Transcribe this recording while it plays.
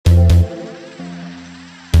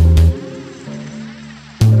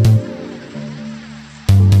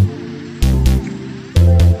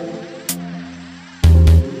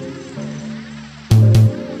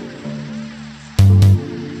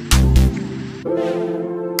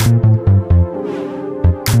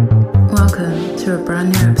to a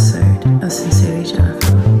brand new episode of Sincerely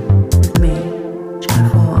Jennifer with me,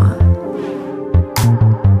 Jennifer Warren.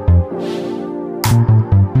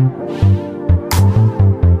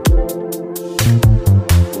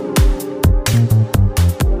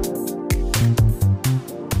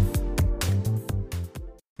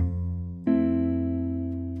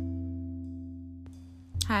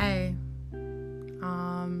 Hey,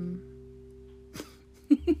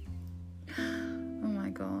 oh my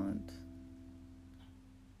god.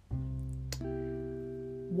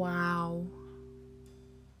 Wow.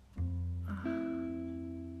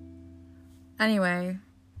 Anyway,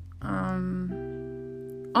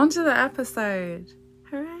 onto the episode.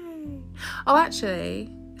 Hooray. Oh,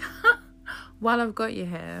 actually, while I've got you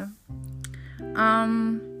here,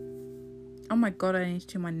 oh my god, I need to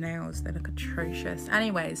do my nails. They look atrocious.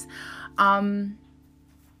 Anyways, I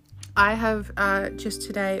have just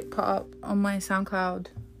today put up on my SoundCloud.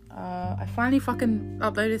 I finally fucking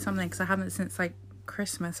uploaded something because I haven't since like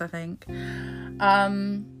Christmas, I think.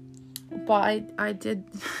 But I did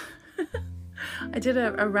I did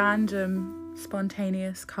a random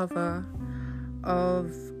spontaneous cover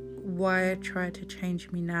of Why I Try to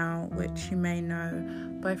Change Me Now, which you may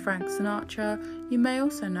know by Frank Sinatra. You may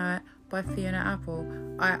also know it by Fiona Apple.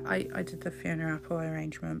 I did the Fiona Apple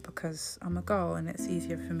arrangement because I'm a girl and it's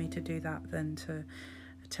easier for me to do that than to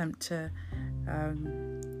attempt to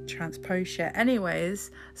transpose shit.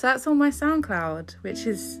 Anyways, so that's on my SoundCloud, which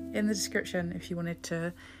is in the description if you wanted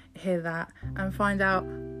to hear that and find out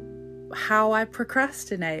how I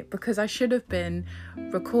procrastinate, because I should have been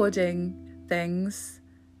recording things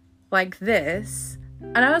like this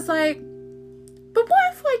and I was like, but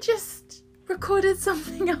what if I just recorded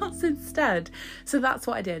something else instead? So that's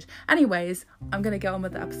what I did. Anyways, I'm gonna get on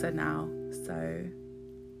with the episode now. So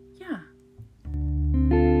yeah.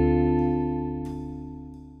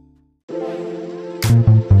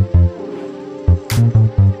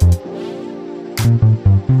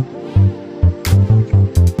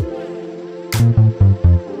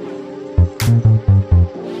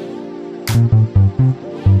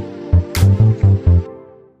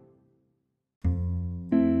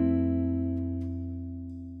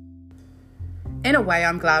 In a way,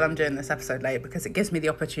 I'm glad I'm doing this episode late because it gives me the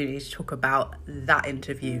opportunity to talk about that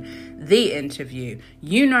interview. The interview.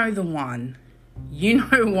 You know the one. You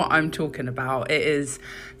know what I'm talking about. It is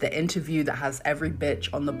the interview that has every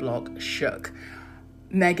bitch on the block shook.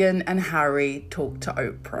 Meghan and Harry talk to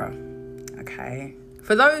Oprah. Okay?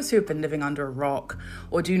 For those who have been living under a rock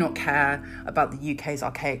or do not care about the UK's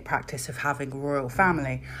archaic practice of having a royal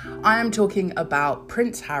family, I am talking about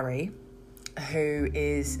Prince Harry, who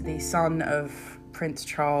is the son of Prince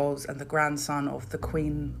Charles and the grandson of the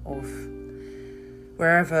Queen of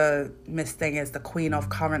wherever Miss Thing is the Queen of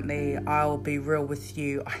currently. I'll be real with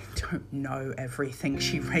you, I don't know everything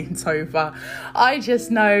she reigns over. I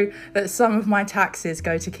just know that some of my taxes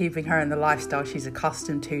go to keeping her in the lifestyle she's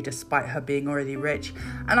accustomed to despite her being already rich,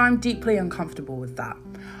 and I'm deeply uncomfortable with that.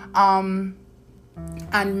 And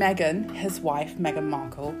Meghan, his wife, Meghan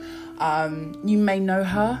Markle, you may know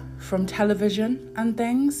her from television and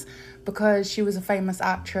things because she was a famous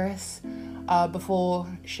actress before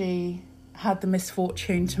she had the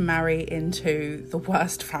misfortune to marry into the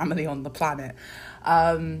worst family on the planet.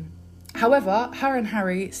 However, her and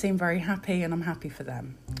Harry seem very happy and I'm happy for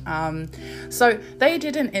them. So they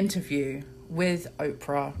did an interview with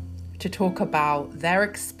Oprah to talk about their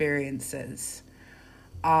experiences.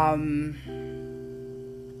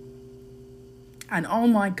 And oh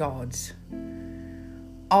my god,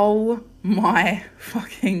 oh my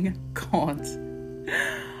fucking god,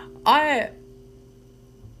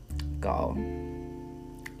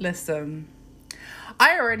 listen,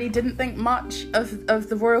 I already didn't think much of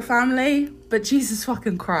the royal family, but Jesus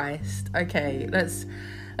fucking Christ. Okay, let's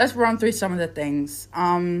run through some of the things.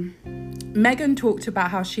 Meghan talked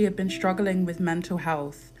about how she had been struggling with mental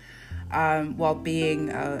health while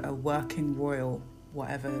being a working royal,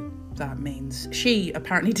 whatever that means. She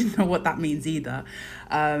apparently didn't know what that means either,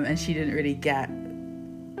 and she didn't really get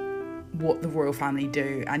what the royal family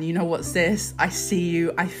do. And you know what, sis? I see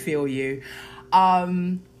you, I feel you.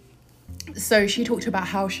 So she talked about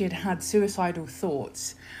how she had suicidal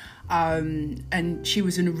thoughts, and she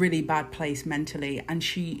was in a really bad place mentally, and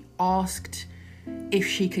she asked if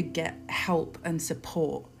she could get help and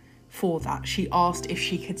support for that. She asked if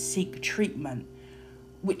she could seek treatment,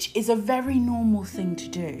 which is a very normal thing to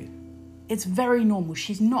do. It's very normal.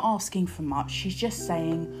 She's not asking for much. She's just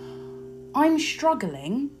saying, I'm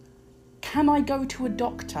struggling. Can I go to a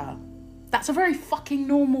doctor? That's a very fucking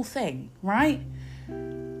normal thing, right?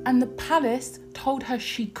 And the palace told her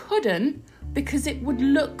she couldn't because it would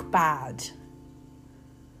look bad.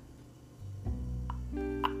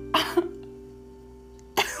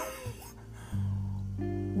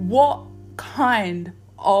 What kind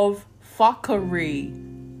of fuckery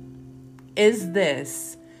is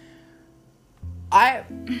this?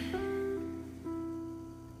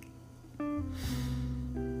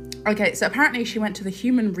 Okay, so apparently she went to the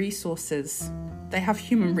human resources. They have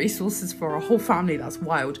human resources for a whole family. That's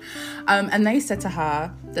wild. And they said to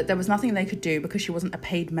her that there was nothing they could do because she wasn't a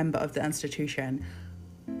paid member of the institution.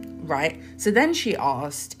 Right? So then she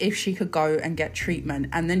asked if she could go and get treatment.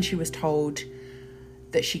 And then she was told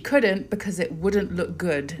that she couldn't because it wouldn't look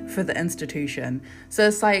good for the institution. So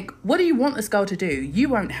it's like, what do you want this girl to do? You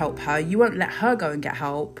won't help her. You won't let her go and get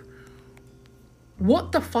help.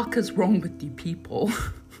 What the fuck is wrong with you people?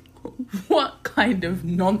 What kind of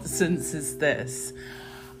nonsense is this?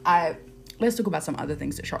 Let's talk about some other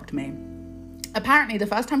things that shocked me. Apparently, the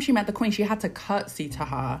first time she met the Queen, she had to curtsy to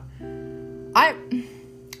her.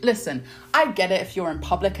 Listen, I get it if you're in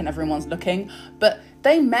public and everyone's looking, but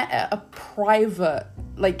they met at a private,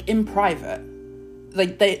 like in private.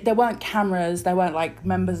 Like there weren't cameras, there weren't like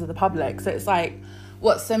members of the public. So it's like,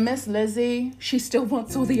 what, so Miss Lizzie, she still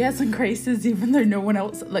wants all the airs and graces even though no one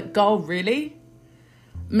else, like, girl, really?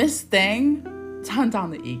 Miss Thing, turn down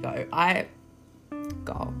the ego.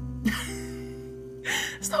 Girl.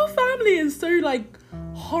 This whole family is so like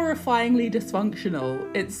horrifyingly dysfunctional.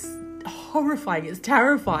 It's horrifying, it's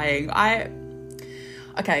terrifying.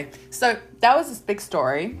 Okay, so there was this big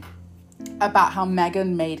story about how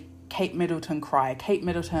Meghan made Kate Middleton cry. Kate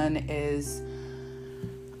Middleton is,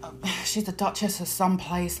 she's a duchess of some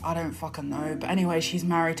place, I don't fucking know. But anyway, she's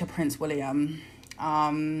married to Prince William.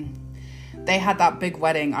 They had that big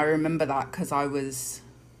wedding. I remember that because I was,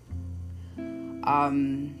 I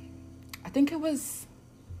think it was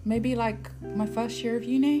maybe like my first year of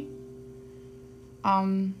uni.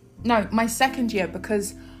 No, my second year,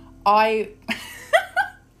 because I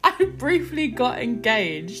briefly got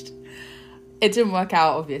engaged. It didn't work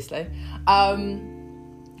out, obviously.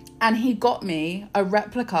 And he got me a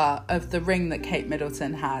replica of the ring that Kate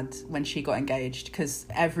Middleton had when she got engaged, because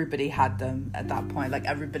everybody had them at that point. Like,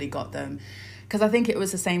 everybody got them. Because I think it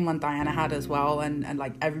was the same one Diana had as well. And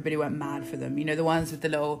like, everybody went mad for them. You know, the ones with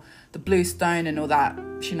the blue stone and all that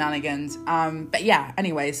shenanigans. But yeah,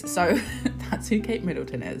 anyways, so that's who Kate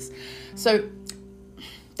Middleton is. So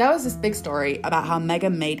there was this big story about how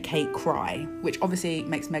Meghan made Kate cry, which obviously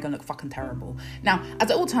makes Meghan look fucking terrible. Now, as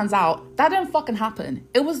it all turns out, that didn't fucking happen.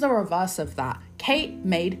 It was the reverse of that. Kate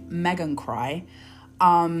made Meghan cry.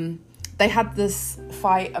 They had this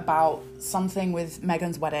fight about something with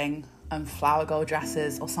Meghan's wedding and flower girl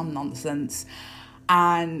dresses or some nonsense.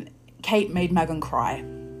 And Kate made Meghan cry.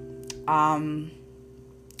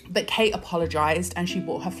 But Kate apologized and she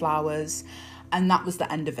bought her flowers, and that was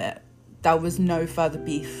the end of it. There was no further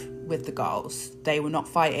beef with the girls. They were not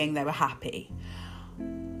fighting. They were happy.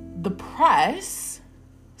 The press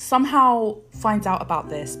somehow finds out about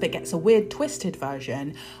this, but gets a weird twisted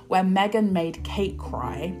version where Meghan made Kate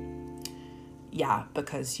cry. Yeah,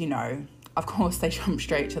 because, you know, of course they jump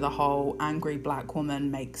straight to the whole angry black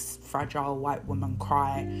woman makes fragile white woman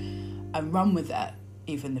cry and run with it,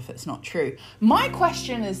 even if it's not true. My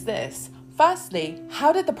question is this. Firstly,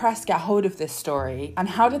 how did the press get hold of this story? And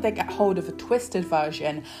how did they get hold of a twisted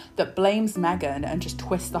version that blames Meghan and just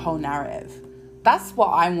twists the whole narrative? That's what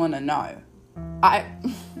I want to know. I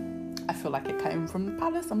feel like it came from the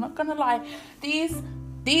palace. I'm not going to lie. These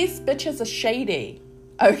bitches are shady,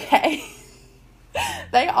 okay?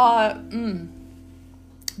 They are,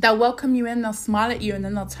 they'll welcome you in, they'll smile at you, and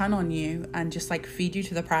then they'll turn on you and just like feed you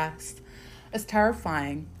to the press. It's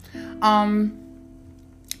terrifying.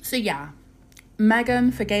 So yeah.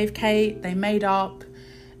 Meghan forgave Kate, they made up,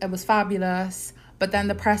 it was fabulous, but then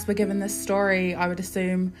the press were given this story, I would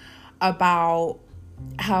assume, about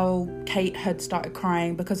how Kate had started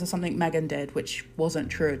crying because of something Meghan did, which wasn't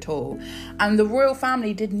true at all. And the royal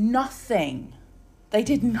family did nothing. They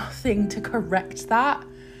did nothing to correct that.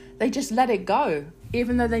 They just let it go,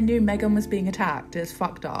 even though they knew Meghan was being attacked. It's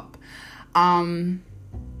fucked up.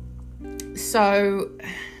 So,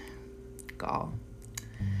 girl.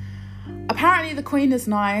 Apparently the Queen is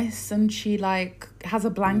nice and she like has a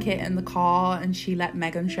blanket in the car and she let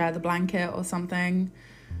Meghan share the blanket or something.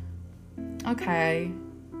 Okay.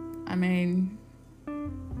 I mean,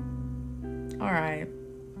 all right.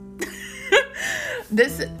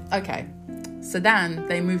 Okay. So then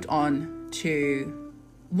they moved on to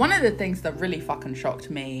one of the things that really fucking shocked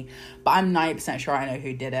me, but I'm 90% sure I know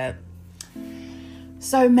who did it.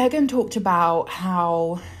 So Meghan talked about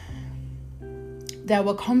how there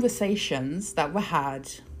were conversations that were had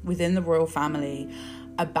within the royal family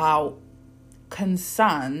about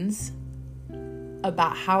concerns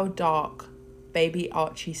about how dark baby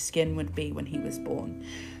Archie's skin would be when he was born.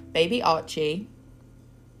 baby Archie.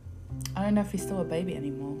 I don't know if he's still a baby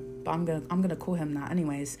anymore, but I'm gonna call him that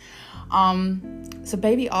anyways. So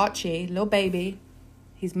baby Archie, little baby,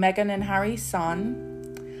 he's Meghan and Harry's son.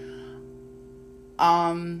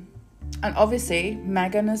 And obviously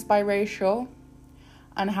Meghan is biracial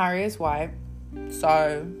and Harry is white,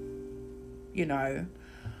 so you know.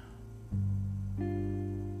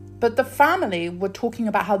 But the family were talking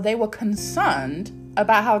about how they were concerned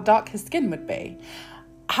about how dark his skin would be.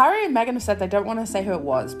 Harry and Meghan have said they don't want to say who it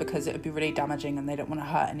was because it would be really damaging and they don't want to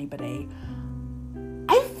hurt anybody.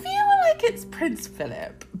 I feel like it's Prince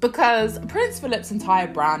Philip, because Prince Philip's entire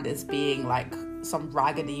brand is being like some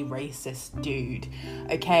raggedy racist dude,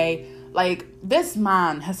 okay? Like, this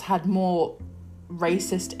man has had more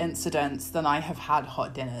racist incidents than I have had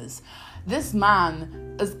hot dinners. This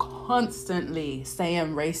man is constantly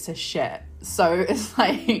saying racist shit. So it's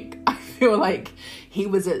like, I feel like he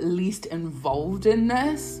was at least involved in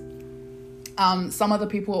this. Some other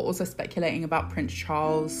people are also speculating about Prince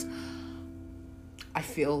Charles. I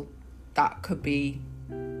feel that could be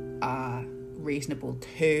reasonable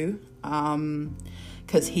too,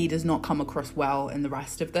 because he does not come across well in the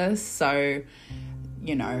rest of this. So,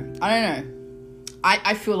 you know, I don't know.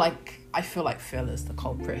 I feel like Phil is the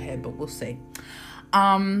culprit here, but we'll see.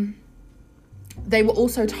 They were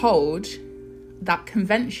also told that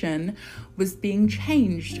convention was being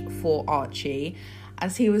changed for Archie,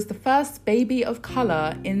 as he was the first baby of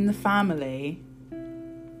colour in the family.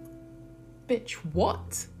 Bitch,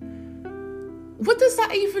 what? What does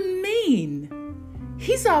that even mean?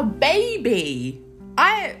 He's a baby.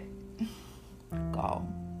 Go.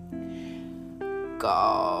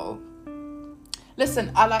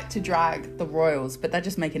 Listen, I like to drag the royals, but they're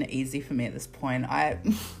just making it easy for me at this point.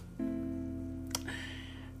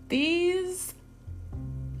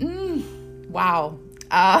 Wow.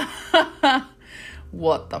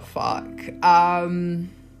 What the fuck?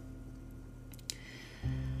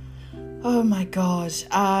 Oh my god.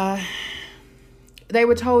 They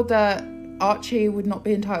were told that Archie would not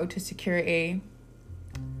be entitled to security.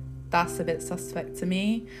 That's a bit suspect to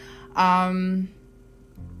me.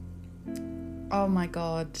 Oh my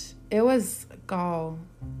god. It was, the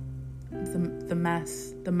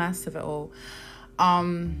mess of it all.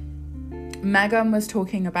 Meghan was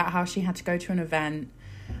talking about how she had to go to an event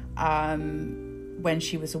when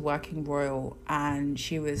she was a working royal, and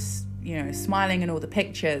she was, you know, smiling in all the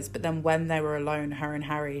pictures, but then when they were alone, her and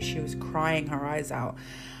Harry, she was crying her eyes out.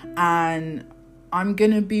 And I'm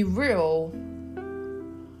gonna be real,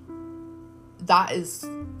 that is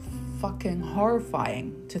fucking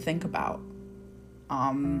horrifying to think about.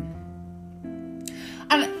 And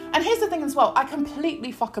here's the thing as well, I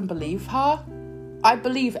completely fucking believe her. I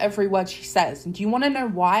believe every word she says. And do you want to know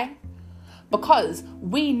why? Because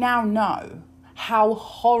we now know how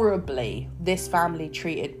horribly this family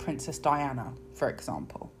treated Princess Diana, for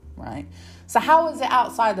example, right? So how is it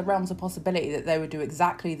outside the realms of possibility that they would do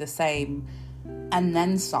exactly the same and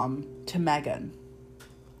then some to Meghan?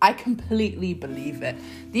 I completely believe it.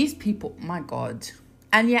 These people, my God.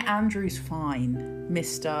 And yet Andrew's fine,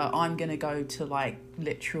 Mr. I'm going to go to like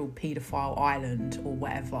literal paedophile island or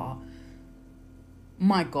whatever.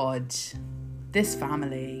 My God, this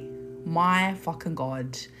family, my fucking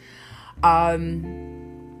God.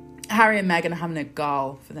 Harry and Meghan are having a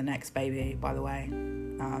go for the next baby, by the way.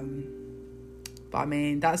 But I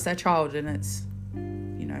mean, that's their child and it's,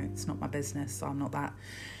 you know, it's not my business, so I'm not that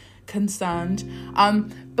concerned.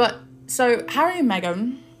 But so Harry and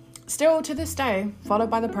Meghan, still to this day, followed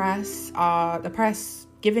by the press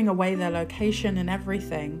giving away their location and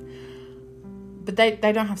everything, but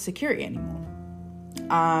they don't have security anymore.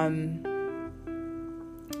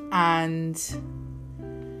 And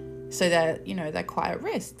so they're quite at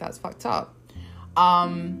risk. That's fucked up.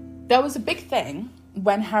 There was a big thing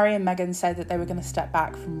when Harry and Meghan said that they were going to step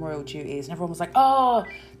back from royal duties, and everyone was like, oh,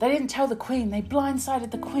 they didn't tell the Queen, they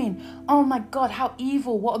blindsided the Queen, oh my God, how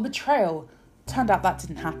evil, what a betrayal. Turned out that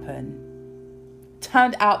didn't happen.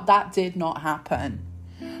 Turned out that did not happen.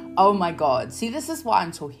 Oh my God. See, this is what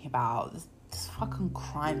I'm talking about. This fucking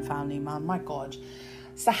crime family, man. My God.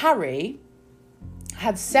 So Harry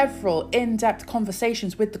had several in-depth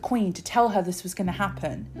conversations with the Queen to tell her this was going to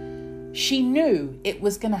happen. She knew it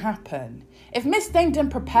was going to happen. If Miss Thing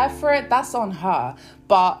didn't prepare for it, that's on her.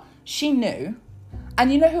 But she knew.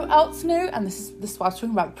 And you know who else knew? And this is what I was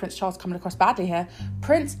talking about, Prince Charles coming across badly here.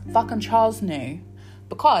 Prince fucking Charles knew,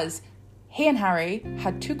 because he and Harry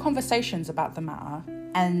had 2 conversations about the matter.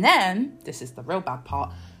 And then, this is the real bad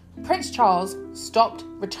part, Prince Charles stopped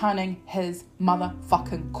returning his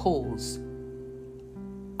motherfucking calls.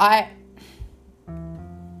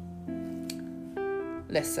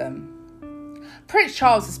 Listen, Prince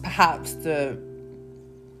Charles is perhaps the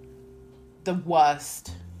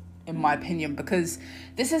worst, in my opinion, because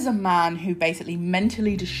this is a man who basically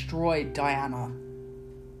mentally destroyed Diana,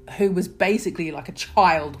 who was basically like a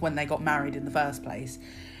child when they got married in the first place.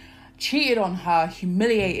 Cheated on her,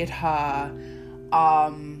 humiliated her,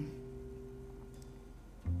 and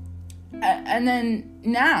then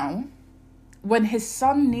now, when his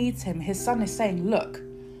son needs him, his son is saying, look,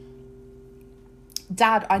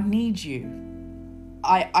 Dad, I need you.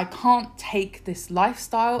 I can't take this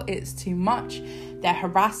lifestyle. It's too much. They're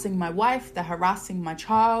harassing my wife. They're harassing my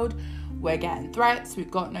child. We're getting threats. We've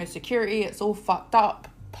got no security. It's all fucked up.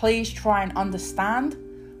 Please try and understand.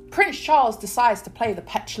 Prince Charles decides to play the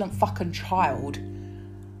petulant fucking child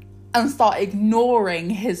and start ignoring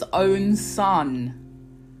his own son.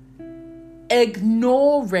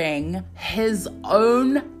 Ignoring his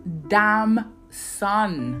own damn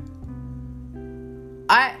son.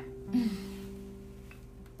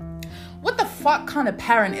 What the fuck kind of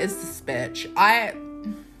parent is this bitch?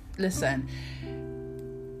 Listen.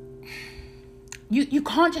 You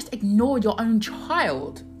can't just ignore your own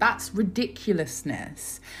child. That's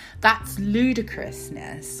ridiculousness. That's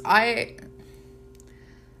ludicrousness.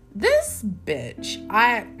 This bitch,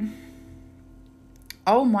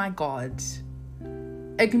 oh my God.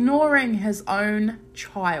 Ignoring his own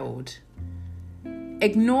child.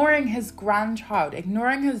 Ignoring his grandchild.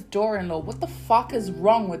 Ignoring his daughter-in-law. What the fuck is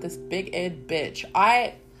wrong with this big-eared bitch?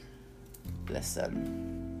 Listen.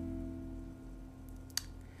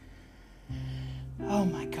 Oh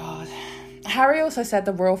my God. Harry also said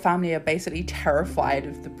the royal family are basically terrified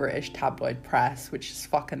of the British tabloid press, which is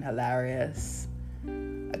fucking hilarious.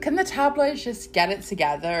 Can the tabloids just get it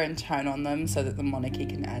together and turn on them so that the monarchy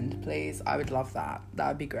can end, please? I would love that. That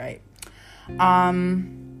would be great.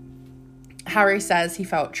 Harry says he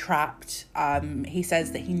felt trapped. He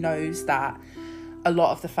says that he knows that a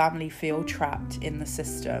lot of the family feel trapped in the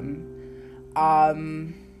system. But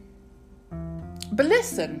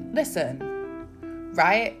listen,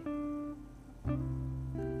 right?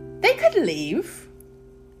 They could leave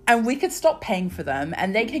and we could stop paying for them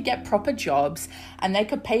and they could get proper jobs and they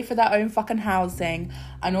could pay for their own fucking housing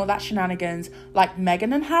and all that shenanigans like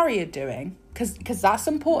Meghan and Harry are doing. Because that's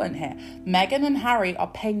important here. Meghan and Harry are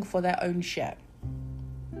paying for their own shit.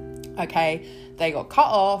 Okay? They got cut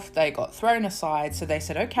off. They got thrown aside. So they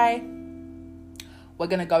said, okay, we're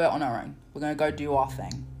going to go it on our own. We're going to go do our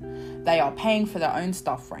thing. They are paying for their own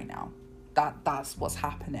stuff right now. That's what's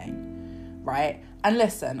happening. Right? And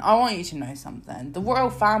listen, I want you to know something. The royal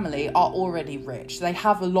family are already rich. They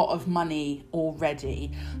have a lot of money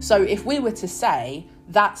already. So if we were to say,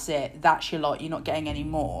 that's it, that's your lot, you're not getting any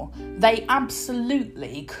more, they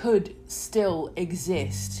absolutely could still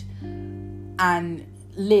exist and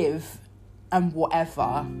live and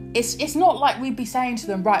whatever. It's not like we'd be saying to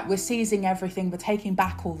them, right, we're seizing everything, we're taking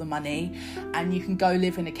back all the money and you can go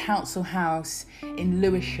live in a council house in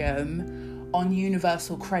Lewisham on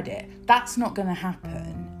universal credit. That's not going to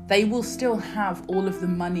happen. They will still have all of the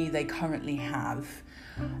money they currently have.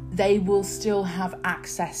 They will still have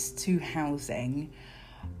access to housing.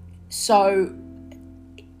 So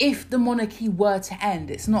if the monarchy were to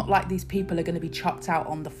end, it's not like these people are going to be chucked out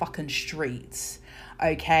on the fucking streets.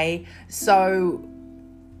 Okay? So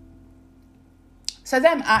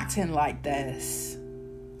them acting like this,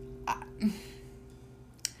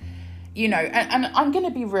 you know, and I'm going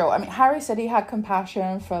to be real. I mean, Harry said he had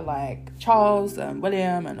compassion for like Charles and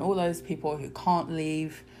William and all those people who can't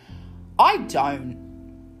leave. I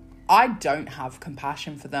don't have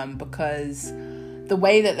compassion for them because the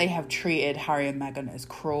way that they have treated Harry and Meghan is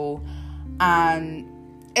cruel. And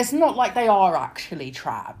it's not like they are actually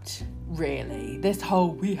trapped, really. This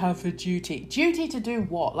whole, we have a duty. Duty to do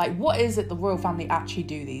what? Like, what is it the royal family actually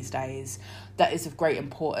do these days that is of great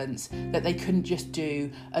importance that they couldn't just do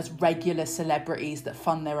as regular celebrities that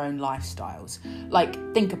fund their own lifestyles?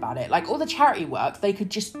 Like, think about it. Like, all the charity work, they could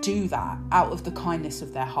just do that out of the kindness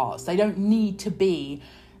of their hearts. They don't need to be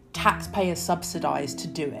taxpayer subsidized to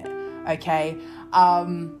do it, okay?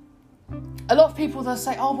 A lot of people, they'll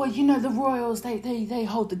say, oh, well, you know, the royals, they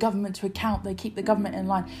hold the government to account, they keep the government in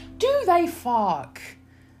line. Do they fuck?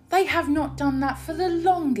 They have not done that for the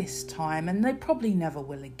longest time, and they probably never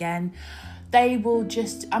will again. They will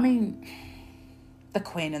just, I mean, the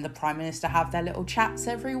Queen and the Prime Minister have their little chats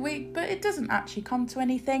every week, but it doesn't actually come to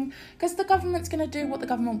anything because the government's going to do what the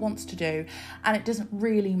government wants to do, and it doesn't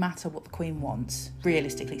really matter what the Queen wants,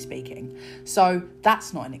 realistically speaking. So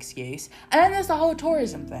that's not an excuse. And then there's the whole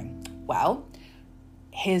tourism thing. Well,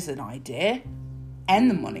 here's an idea. End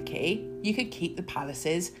the monarchy. You could keep the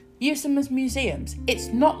palaces use them as museums. It's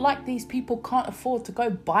not like these people can't afford to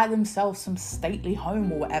go buy themselves some stately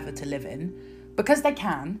home or whatever to live in, because they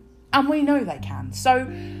can, and we know they can. So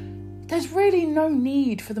there's really no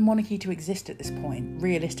need for the monarchy to exist at this point,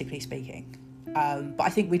 realistically speaking. But I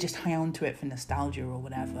think we just hang on to it for nostalgia or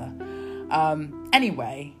whatever.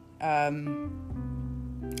 Anyway,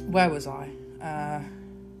 where was I?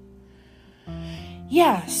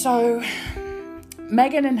 So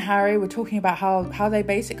Meghan and Harry were talking about how they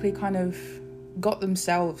basically kind of got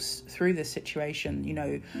themselves through this situation, you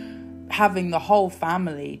know, having the whole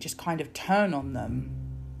family just kind of turn on them,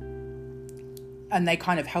 and they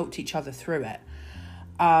kind of helped each other through it.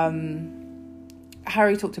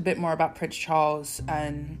 Harry talked a bit more about Prince Charles,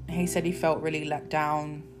 and he said he felt really let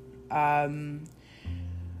down, and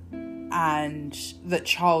that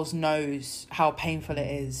Charles knows how painful it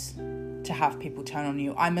is to have people turn on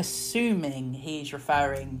you. I'm assuming he's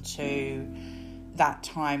referring to that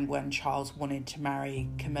time when Charles wanted to marry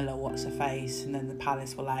Camilla What's-Her-Face, and then the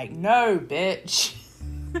palace were like, no, bitch.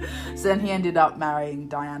 So then he ended up marrying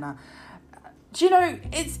Diana. Do you know,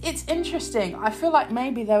 it's interesting. I feel like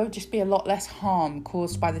maybe there would just be a lot less harm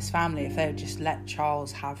caused by this family if they would just let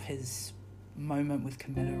Charles have his moment with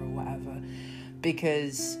Camilla or whatever,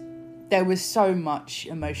 because there was so much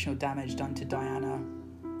emotional damage done to Diana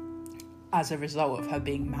as a result of her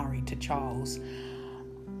being married to Charles.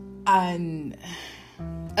 And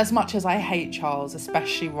as much as I hate Charles,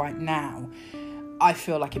 especially right now, I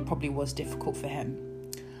feel like it probably was difficult for him.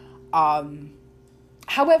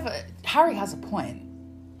 However, Harry has a point.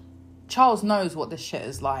 Charles knows what this shit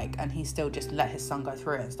is like, and he still just let his son go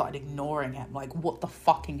through it and started ignoring him. Like, what the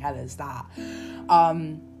fucking hell is that?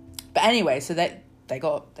 But anyway, so they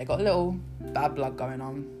got a little bad blood going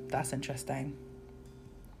on. That's interesting.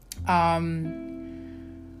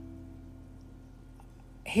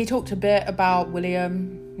 He talked a bit about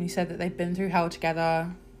William. He said that they've been through hell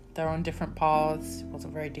together. They're on different paths. It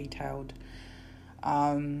wasn't very detailed.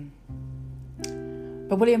 But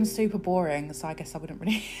William's super boring, so I guess I wouldn't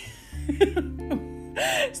really...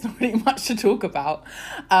 It's not really much to talk about.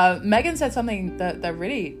 Meghan said something that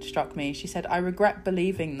really struck me. She said, I regret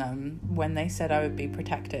believing them when they said I would be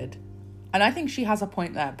protected. And I think she has a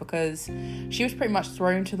point there, because she was pretty much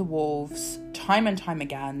thrown to the wolves time and time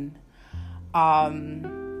again,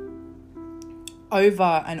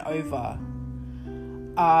 over and over.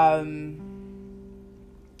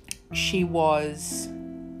 She was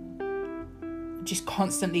just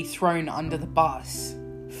constantly thrown under the bus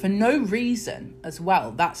for no reason as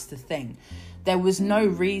well. That's the thing. There was no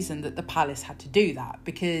reason that the palace had to do that,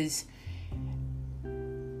 because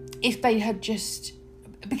if they had just...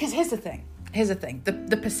 Because here's the thing.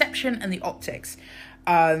 The perception and the optics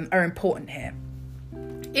are important here.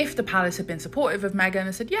 If the palace had been supportive of Meghan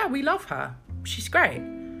and said, yeah, we love her, she's great,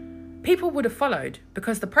 people would have followed,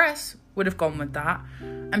 because the press would have gone with that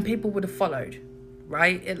and people would have followed,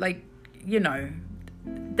 right? It, like, you know,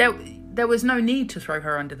 there was no need to throw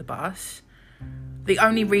her under the bus. The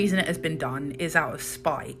only reason it has been done is out of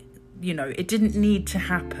spite. You know, it didn't need to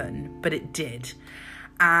happen, but it did.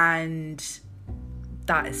 And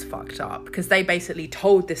that is fucked up, because they basically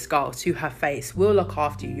told this girl to her face, we'll look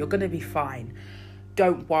after you, you're going to be fine,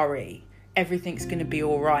 don't worry, everything's going to be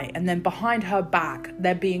all right. And then behind her back,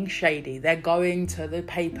 they're being shady. They're going to the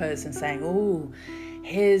papers and saying, oh,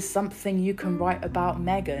 here's something you can write about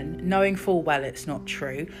Meghan, knowing full well it's not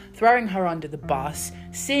true, throwing her under the bus,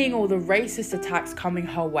 seeing all the racist attacks coming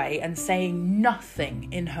her way and saying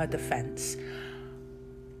nothing in her defense.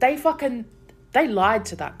 They lied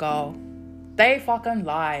to that girl. They fucking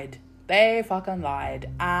lied.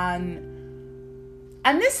 And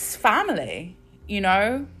this family, you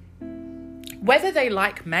know, whether they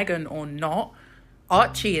like Meghan or not,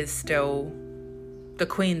 Archie is still the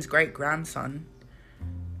Queen's great-grandson.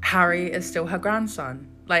 Harry is still her grandson.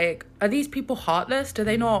 Like, are these people heartless? Do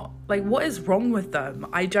they not... Like, what is wrong with them?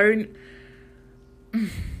 The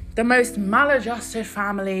most maladjusted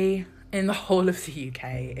family in the whole of the UK.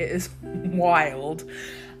 It is wild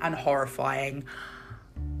and horrifying.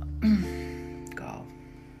 God.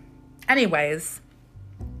 Anyways,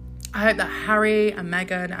 I hope that Harry and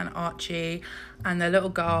Meghan and Archie and their little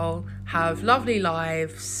girl have lovely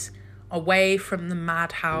lives away from the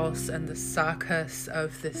madhouse and the circus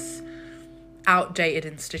of this outdated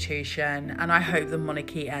institution. And I hope the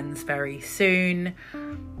monarchy ends very soon.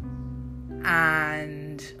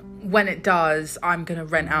 And when it does, I'm going to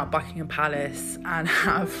rent out Buckingham Palace and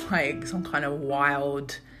have like some kind of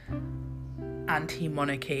wild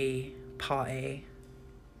anti-monarchy party.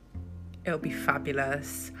 It'll be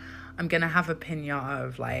fabulous. I'm going to have a piñata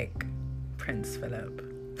of like Prince Philip.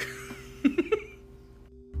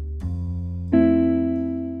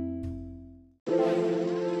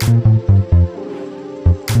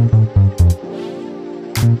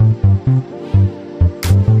 Pin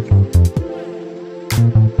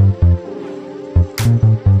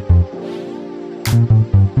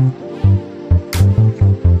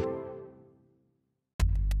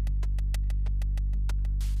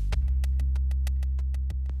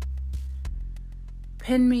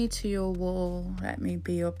me to your wall, let me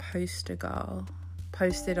be your poster girl.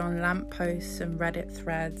 Posted on lampposts and Reddit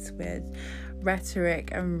threads with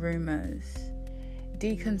rhetoric and rumours.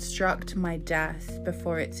 Deconstruct my death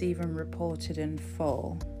before it's even reported in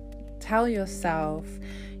full. Tell yourself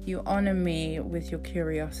you honour me with your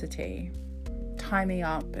curiosity. Tie me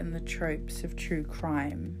up in the tropes of true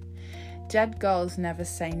crime. Dead girls never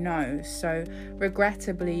say no, so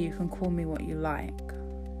regrettably you can call me what you like.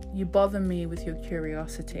 You bother me with your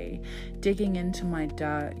curiosity, digging into my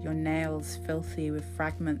dirt, your nails filthy with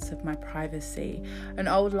fragments of my privacy, an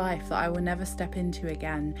old life that I will never step into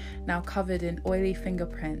again, now covered in oily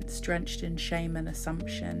fingerprints, drenched in shame and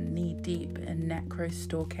assumption, knee-deep in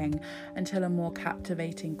necro-stalking, until a more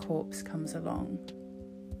captivating corpse comes along.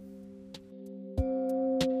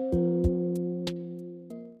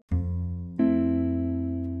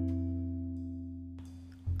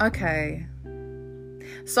 Okay.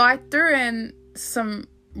 So I threw in some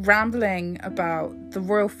rambling about the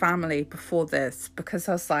royal family before this because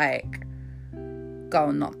I was like,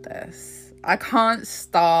 girl, not this. I can't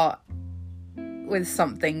start with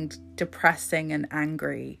something depressing and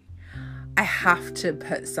angry. I have to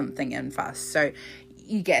put something in first. So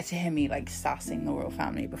you get to hear me like sassing the royal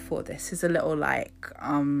family before this is a little like,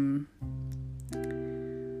 I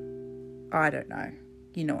don't know.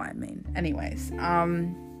 You know what I mean. Anyways,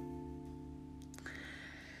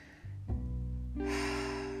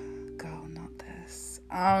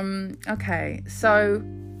 okay, so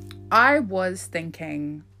I was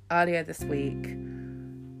thinking earlier this week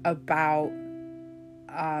about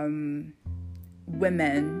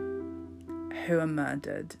women who are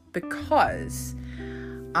murdered because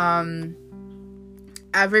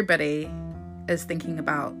everybody is thinking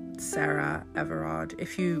about Sarah Everard.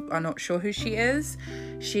 If you are not sure who she is,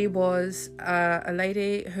 she was a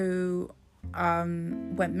lady who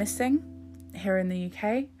went missing here in the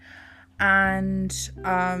UK. And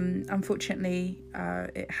unfortunately,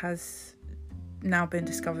 it has now been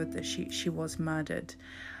discovered that she was murdered.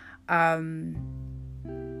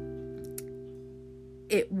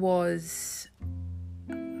 It was...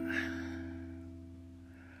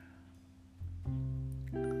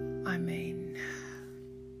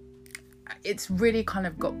 it's really kind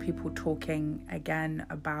of got people talking again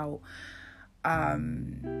about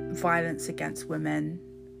violence against women.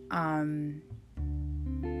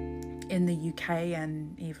 In the UK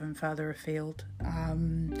and even further afield.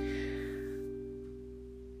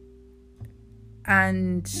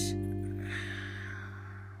 And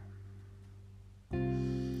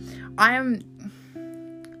I'm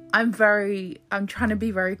trying to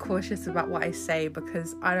be very cautious about what I say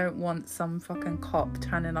because I don't want some fucking cop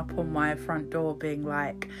turning up on my front door being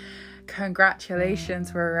like,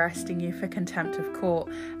 congratulations, we're arresting you for contempt of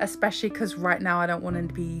court, especially because right now I don't want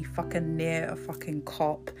to be fucking near a fucking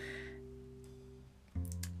cop.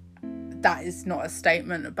 That is not a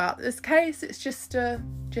statement about this case. It's just a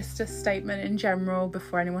statement in general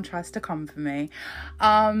before anyone tries to come for me.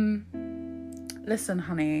 Listen,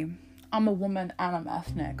 honey, I'm a woman and I'm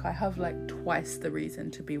ethnic. I have like twice the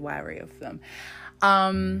reason to be wary of them.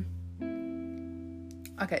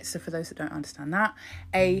 Okay, so for those that don't understand that,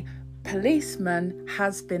 a policeman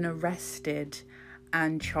has been arrested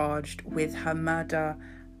and charged with her murder,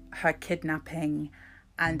 her kidnapping,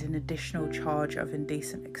 and an additional charge of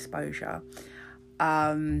indecent exposure.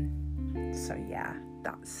 So yeah,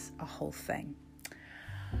 that's a whole thing.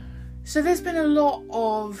 So there's been a lot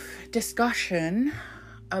of discussion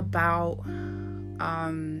about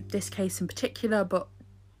this case in particular, but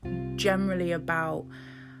generally about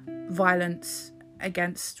violence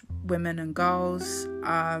against women and girls,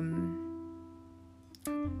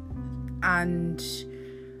 and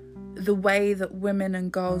the way that women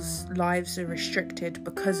and girls' lives are restricted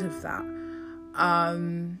because of that.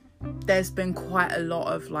 There's been quite a lot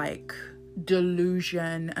of like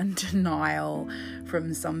delusion and denial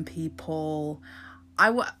from some people.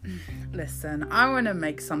 Listen, I want to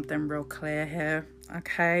make something real clear here,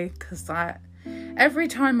 okay? Because every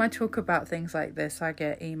time I talk about things like this, I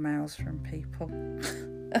get emails from people.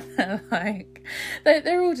 They're like,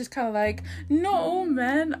 they're all just kind of like, no,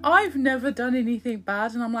 man, I've never done anything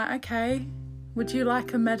bad. And I'm like, okay, would you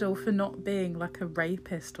like a medal for not being like a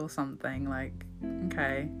rapist or something? Like,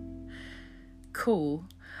 okay, cool.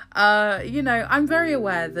 I'm very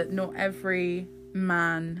aware that not every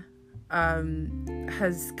man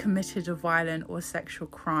has committed a violent or sexual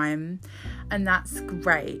crime, and that's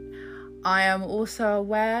great. I am also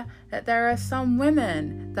aware that there are some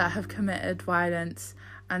women that have committed violence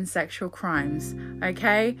and sexual crimes,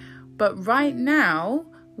 okay? But right now,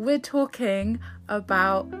 we're talking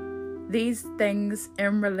about these things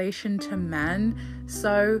in relation to men.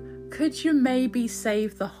 So could you maybe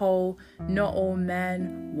save the whole not all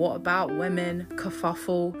men, what about women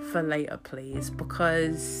kerfuffle for later, please?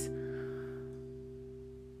 Because,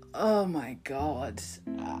 oh my God.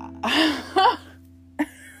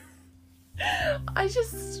 I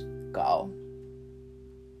just go.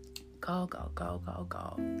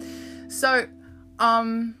 So,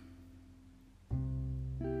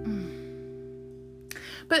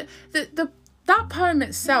 but that poem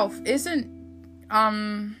itself isn't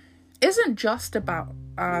just about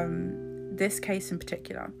this case in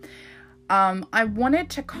particular. I wanted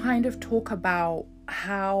to kind of talk about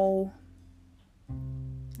how,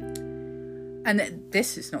 and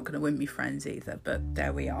this is not going to win me friends either, but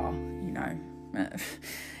there we are, you know.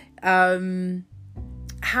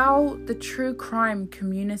 How the true crime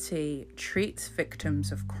community treats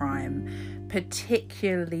victims of crime,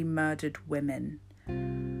 particularly murdered women.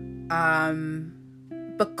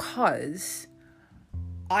 Because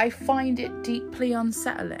I find it deeply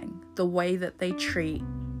unsettling the way that they treat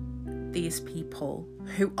these people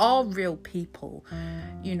who are real people.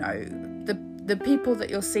 You know, the people that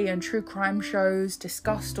you'll see in true crime shows,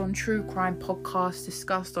 discussed on true crime podcasts,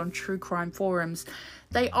 discussed on true crime forums,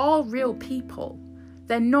 they are real people.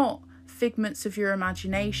 They're not figments of your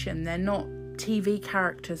imagination. They're not TV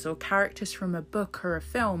characters or characters from a book or a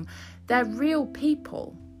film. They're real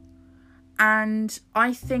people. And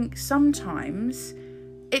I think sometimes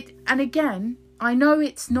and again, I know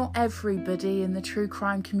it's not everybody in the true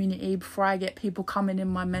crime community, before I get people coming in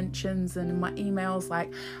my mentions and in my emails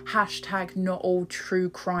like hashtag not all true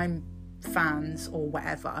crime fans or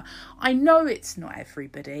whatever. I know it's not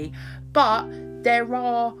everybody, but there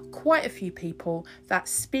are quite a few people that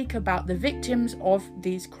speak about the victims of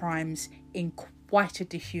these crimes in quite a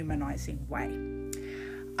dehumanizing way.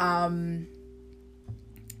 And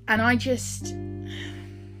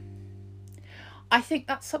I think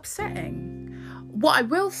that's upsetting. What I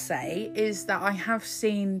will say is that I have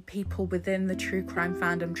seen people within the true crime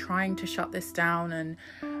fandom trying to shut this down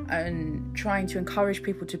and trying to encourage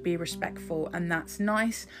people to be respectful, and that's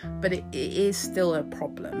nice, but it is still a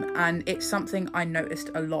problem. And it's something I noticed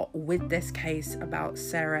a lot with this case about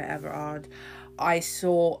Sarah Everard. I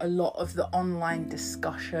saw a lot of the online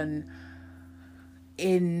discussion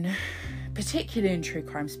particularly in true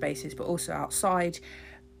crime spaces, but also outside,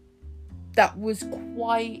 that was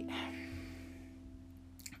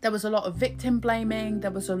there was a lot of victim blaming. There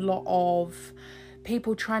was a lot of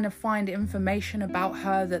people trying to find information about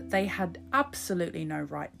her that they had absolutely no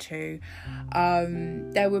right to.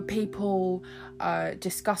 There were people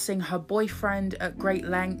discussing her boyfriend at great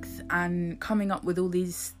length and coming up with all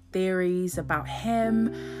these theories about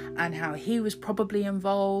him and how he was probably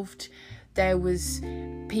involved. There was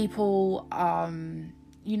people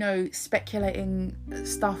speculating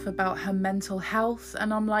stuff about her mental health,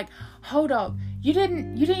 and I'm like, hold up, you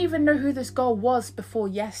didn't even know who this girl was before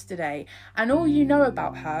yesterday, and all you know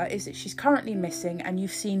about her is that she's currently missing, and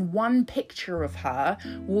you've seen one picture of her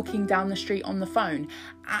walking down the street on the phone,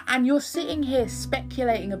 and you're sitting here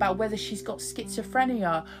speculating about whether she's got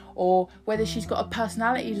schizophrenia or whether she's got a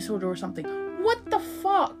personality disorder or something. What the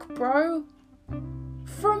fuck, bro?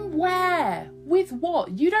 From where? With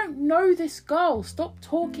what? You don't know this girl. Stop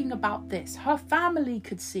talking about this. Her family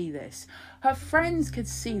could see this. Her friends could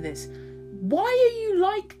see this. Why are you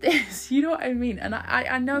like this? You know what I mean? And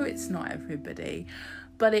I know it's not everybody,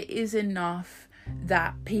 but it is enough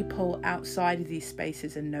that people outside of these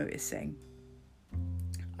spaces are noticing.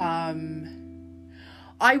 I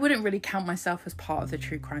wouldn't really count myself as part of the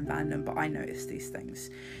true crime fandom, but I notice these things.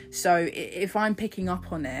 So if I'm picking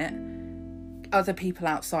up on it, other people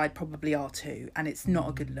outside probably are too, and it's not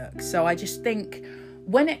a good look. So I just think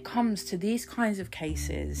when it comes to these kinds of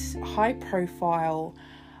cases, high profile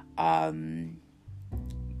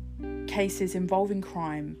cases involving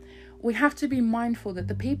crime, we have to be mindful that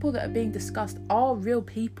the people that are being discussed are real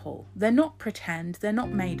people. They're not pretend, they're not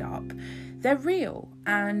made up, they're real.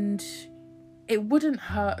 And it wouldn't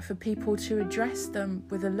hurt for people to address them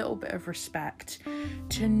with a little bit of respect,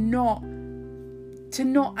 to not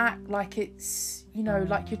act like it's,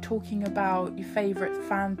 like you're talking about your favourite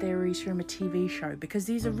fan theories from a TV show, because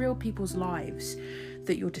these are real people's lives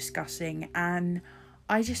that you're discussing. And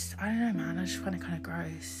I don't know, man, I just find it kind of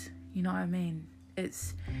gross. You know what I mean?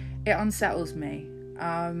 It unsettles me.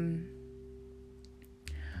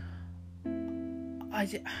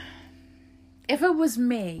 if it was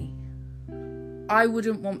me, I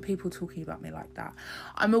wouldn't want people talking about me like that.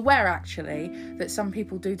 I'm aware, actually, that some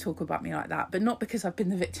people do talk about me like that, but not because I've been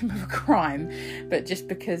the victim of a crime, but just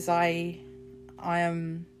because I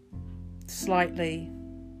am slightly,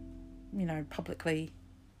 publicly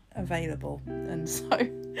available. And so,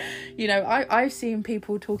 I've seen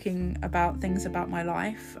people talking about things about my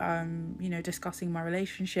life, discussing my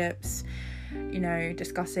relationships,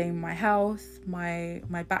 discussing my health, my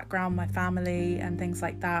background, my family, and things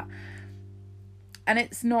like that. And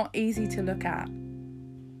it's not easy to look at.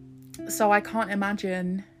 So I can't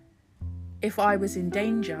imagine if I was in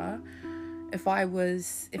danger, if I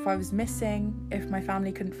was missing, if my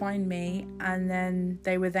family couldn't find me, and then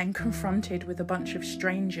they were then confronted with a bunch of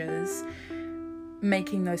strangers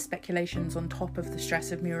making those speculations on top of the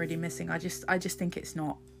stress of me already missing. I just think it's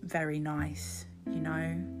not very nice,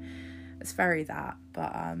 It's very that.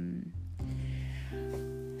 But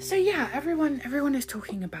so yeah, everyone is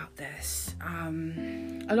talking about this.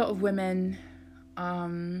 A lot of women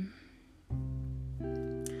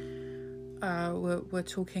were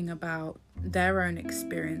talking about their own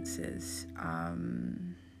experiences,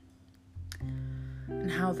 and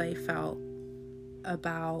how they felt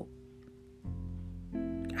about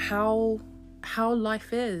how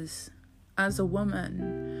life is as a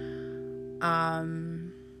woman.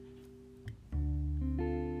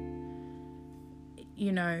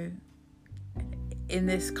 In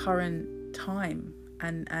this current time,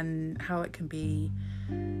 and how it can be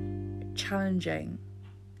challenging,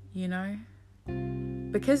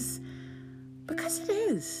 because it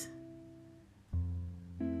is.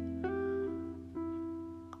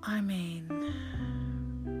 I mean,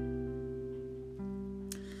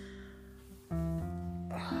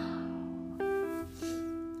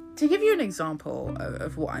 to give you an example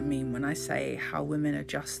of what I mean when I say how women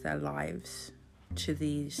adjust their lives to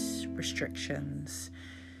these restrictions,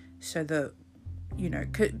 so that,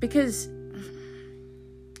 because,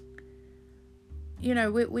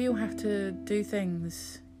 we all have to do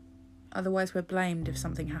things, otherwise we're blamed if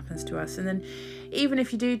something happens to us. And then even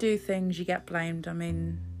if you do things, you get blamed. I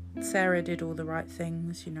mean, Sarah did all the right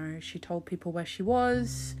things, she told people where she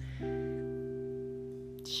was.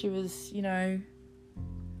 She was,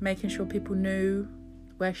 making sure people knew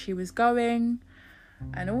where she was going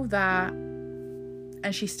and all that.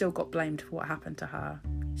 And she still got blamed for what happened to her.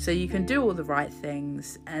 So you can do all the right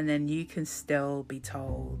things, and then you can still be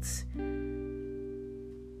told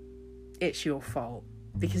it's your fault,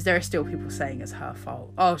 because there are still people saying it's her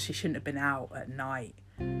fault. Oh, she shouldn't have been out at night.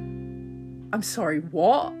 I'm sorry,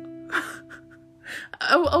 what?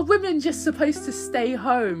 Are women just supposed to stay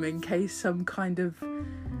home in case some kind of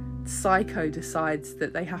psycho decides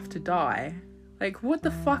that they have to die? Like, what the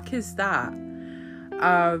fuck is that?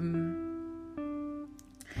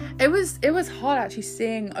 It was hard actually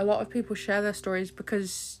seeing a lot of people share their stories,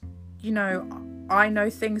 because I know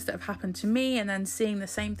things that have happened to me, and then seeing the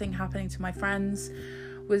same thing happening to my friends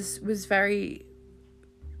was very,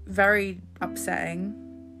 very upsetting.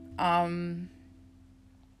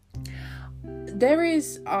 There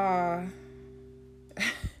is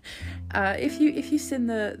if you've seen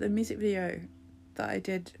the music video that I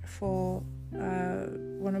did for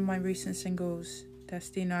one of my recent singles,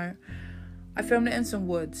 Destino, I filmed it in some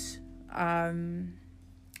woods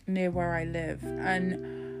near where I live, and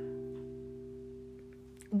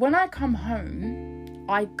when I come home,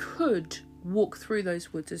 I could walk through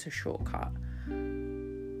those woods as a shortcut,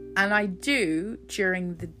 and I do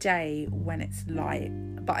during the day when it's light,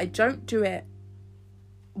 but I don't do it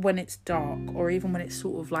when it's dark, or even when it's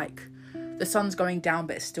sort of like the sun's going down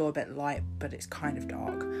but it's still a bit light but it's kind of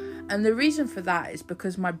dark. And the reason for that is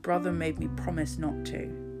because my brother made me promise not to,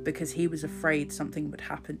 because he was afraid something would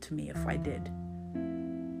happen to me if I did.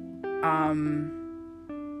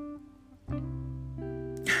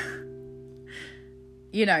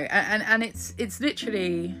 And it's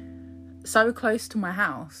literally so close to my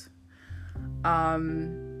house.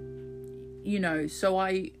 So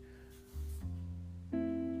I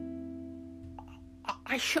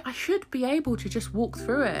should be able to just walk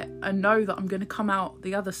through it and know that I'm going to come out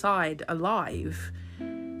the other side alive.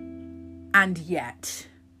 And yet,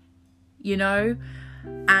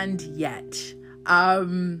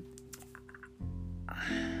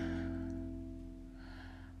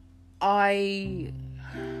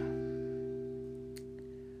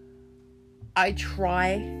 I try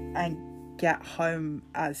and get home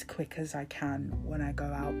as quick as I can when I go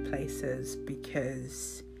out places,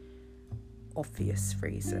 because obvious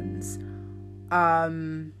reasons.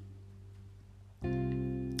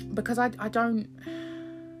 Because I don't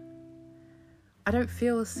I don't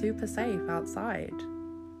feel super safe outside,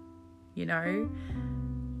 you know?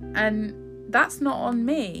 And that's not on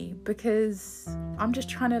me, because I'm just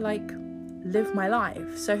trying to like live my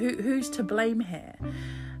life. So who's to blame here?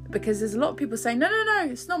 Because there's a lot of people saying, no,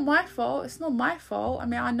 it's not my fault. It's not my fault. I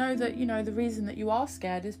mean, I know that, you know, the reason that you are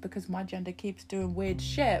scared is because my gender keeps doing weird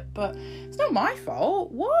shit, but it's not my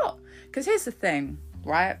fault. What? Because here's the thing,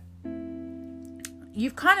 right?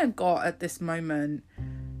 You've kind of got at this moment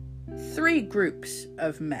 3 groups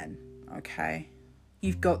of men, okay?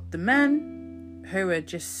 You've got the men who are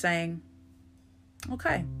just saying,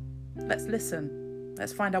 okay, let's listen.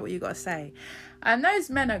 Let's find out what you got to say. And those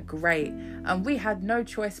men are great. And we had no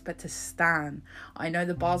choice but to stand. I know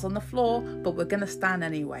the bar's on the floor, but we're going to stand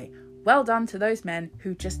anyway. Well done to those men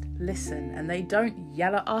who just listen, and they don't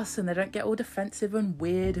yell at us, and they don't get all defensive and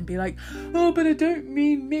weird and be like, oh, but I don't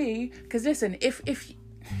mean me. Because listen, if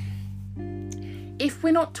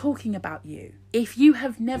we're not talking about you, if you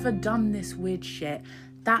have never done this weird shit,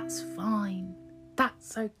 that's fine.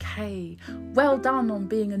 That's okay. Well done on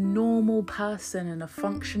being a normal person and a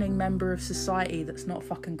functioning member of society that's not a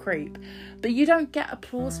fucking creep. But you don't get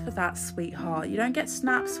applause for that, sweetheart. You don't get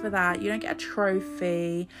snaps for that. You don't get a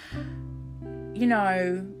trophy. You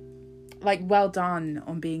know, like, well done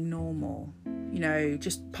on being normal. You know,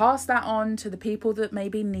 just pass that on to the people that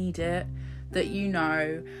maybe need it, that you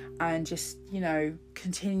know, and just, you know,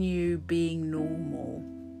 continue being normal.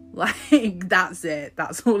 Like, that's it.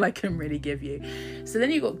 That's all I can really give you. So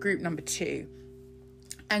then you've got group number 2.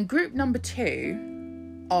 And group number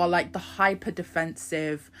 2 are like the hyper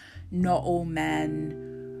defensive, not all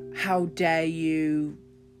men. How dare you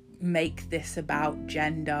make this about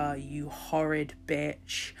gender, you horrid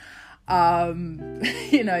bitch.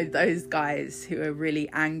 You know, those guys who are really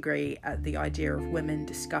angry at the idea of women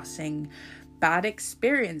discussing bad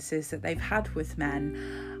experiences that they've had with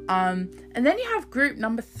men. And then you have group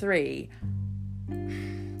number 3.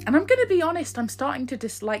 And I'm going to be honest, I'm starting to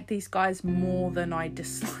dislike these guys more than I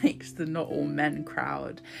disliked the not all men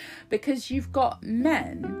crowd. Because you've got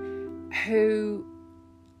men who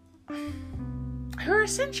are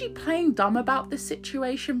essentially playing dumb about this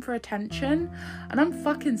situation for attention. And I'm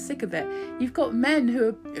fucking sick of it. You've got men who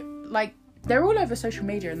are like, they're all over social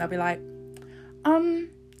media and they'll be like,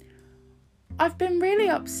 I've been really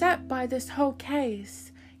upset by this whole case.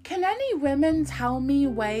 Can any women tell me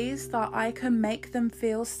ways that I can make them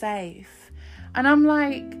feel safe? And I'm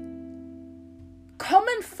like,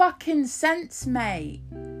 common fucking sense, mate.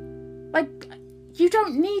 Like, you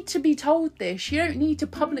don't need to be told this. You don't need to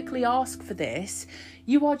publicly ask for this.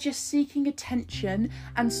 You are just seeking attention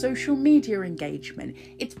and social media engagement.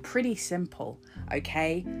 It's pretty simple,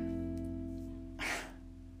 okay?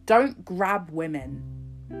 Don't grab women,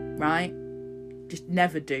 right? Just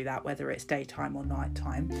never do that, whether it's daytime or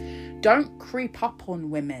nighttime. Don't creep up on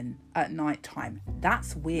women at nighttime.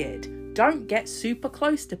 That's weird. Don't get super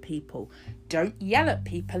close to people. Don't yell at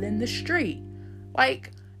people in the street.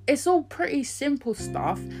 Like, it's all pretty simple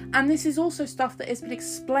stuff. And this is also stuff that has been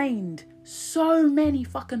explained so many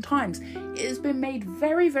fucking times. It has been made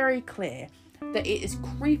very, very clear that it is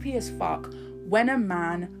creepy as fuck when a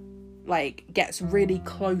man, like, gets really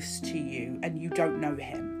close to you and you don't know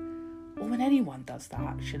him. Or when anyone does that,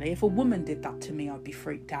 actually. If a woman did that to me, I'd be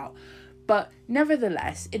freaked out. But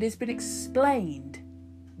nevertheless, it has been explained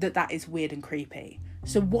that that is weird and creepy.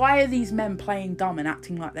 So why are these men playing dumb and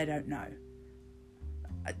acting like they don't know?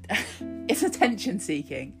 It's attention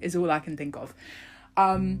seeking, is all I can think of.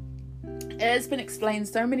 It has been explained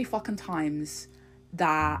so many fucking times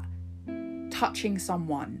that touching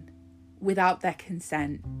someone without their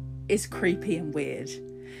consent is creepy and weird.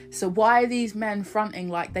 So why are these men fronting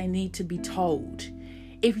like they need to be told?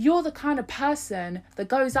 If you're the kind of person that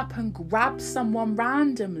goes up and grabs someone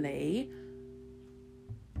randomly,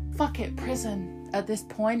 fuck it, prison at this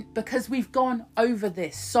point, because we've gone over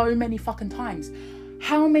this so many fucking times.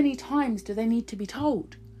 How many times do they need to be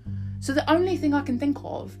told? So the only thing I can think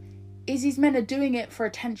of is these men are doing it for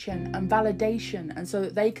attention and validation, and so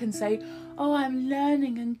that they can say, oh, I'm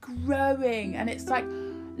learning and growing. And it's like,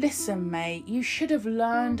 listen, mate, you should have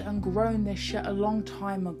learned and grown this shit a long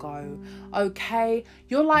time ago, okay?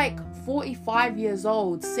 You're like 45 years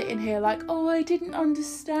old, sitting here like, oh, I didn't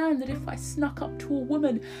understand that if I snuck up to a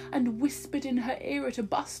woman and whispered in her ear at a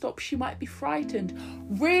bus stop, she might be frightened.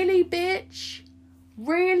 Really, bitch?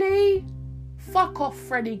 Really? Fuck off,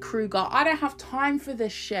 Freddy Krueger. I don't have time for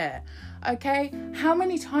this shit, okay? How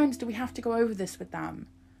many times do we have to go over this with them?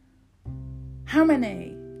 How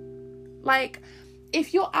many? Like,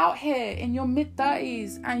 if you're out here in your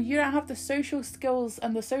mid-30s and you don't have the social skills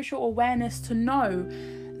and the social awareness to know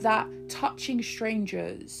that touching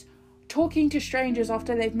strangers, talking to strangers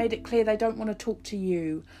after they've made it clear they don't want to talk to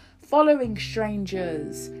you, following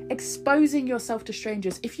strangers, exposing yourself to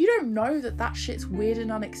strangers. If you don't know that that shit's weird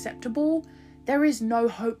and unacceptable, there is no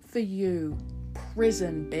hope for you.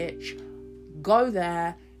 Prison, bitch. Go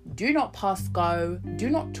there. Do not pass go. Do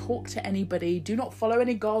not talk to anybody. Do not follow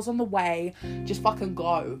any girls on the way. Just fucking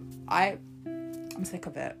go. I'm sick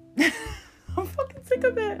of it. I'm fucking sick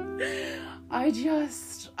of it.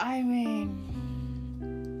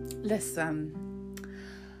 Listen.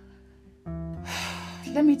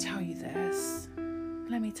 Let me tell you this,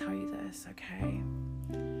 okay?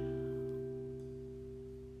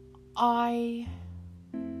 I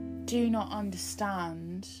do not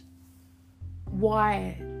understand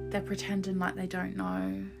why they're pretending like they don't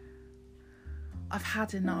know. I've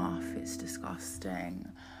had enough. It's disgusting.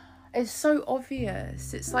 It's so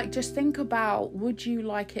obvious. It's like, just think about, would you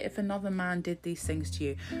like it if another man did these things to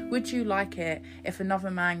you? Would you like it if another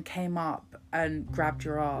man came up and grabbed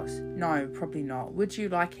your ass? No, probably not. Would you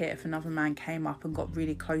like it if another man came up and got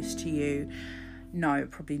really close to you? No,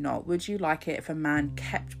 probably not. Would you like it if a man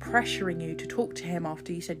kept pressuring you to talk to him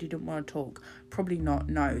after you said you didn't want to talk? Probably not,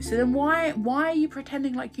 no. So then why are you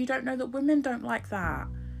pretending like you don't know that women don't like that?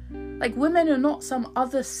 Like, women are not some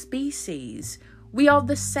other species. We are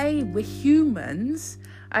the same. We're humans,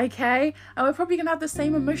 okay? And we're probably going to have the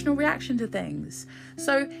same emotional reaction to things.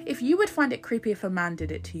 So if you would find it creepy if a man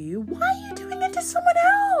did it to you, why are you doing it to someone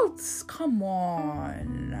else? Come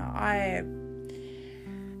on.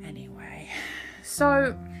 Anyway.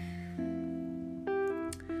 So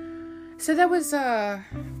there was a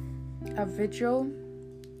vigil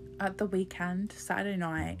at the weekend, Saturday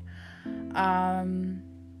night, on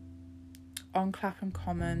Clapham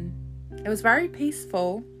Common. It was very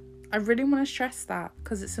peaceful. I really want to stress that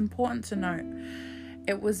because it's important to note.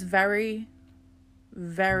 It was very,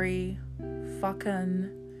 very fucking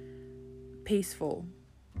peaceful.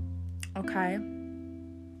 Okay?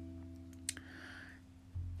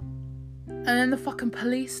 And then the fucking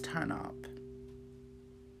police turn up.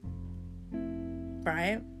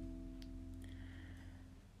 Right?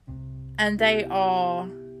 And they are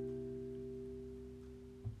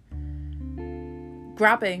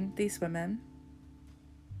grabbing these women.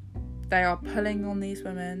 They are pulling on these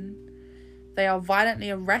women. They are violently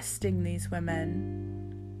arresting these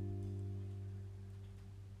women.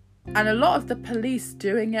 And a lot of the police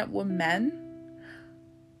doing it were men.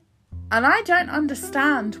 And I don't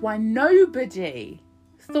understand why nobody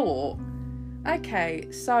thought, okay,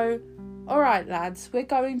 so, alright lads, we're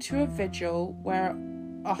going to a vigil where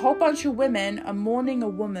a whole bunch of women are mourning a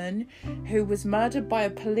woman who was murdered by a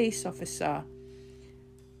police officer.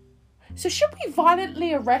 So should we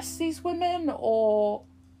violently arrest these women or...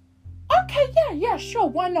 Okay, yeah, sure,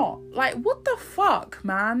 why not? Like, what the fuck,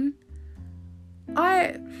 man?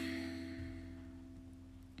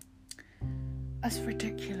 That's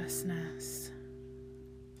ridiculousness.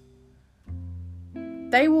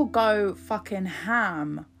 They will go fucking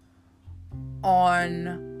ham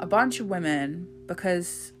on a bunch of women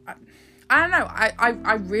because... I don't know,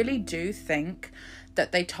 I really do think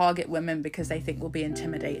that they target women because they think we'll be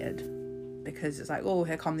intimidated. Because it's like, oh,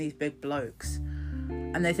 here come these big blokes.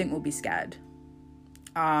 And they think we'll be scared.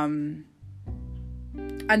 And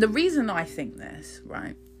the reason I think this,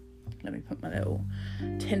 right, let me put my little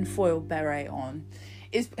tinfoil beret on,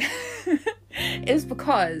 is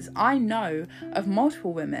because I know of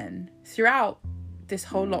multiple women throughout this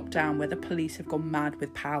whole lockdown where the police have gone mad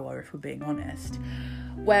with power, if we're being honest,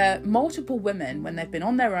 where multiple women, when they've been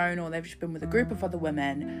on their own or they've just been with a group of other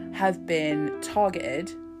women, have been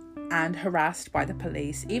targeted and harassed by the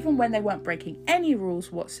police, even when they weren't breaking any rules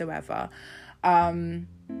whatsoever. And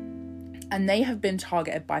they have been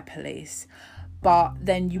targeted by police. But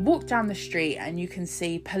then you walk down the street and you can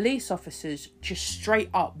see police officers just straight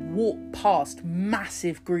up walk past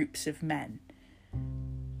massive groups of men.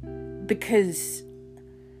 Because,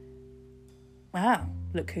 well,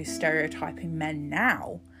 look who's stereotyping men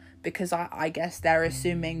now. Because I guess they're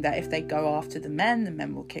assuming that if they go after the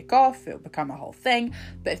men will kick off, it'll become a whole thing.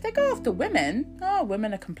 But if they go after women,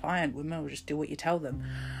 women are compliant. Women will just do what you tell them.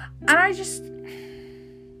 And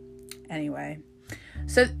anyway.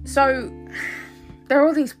 So there are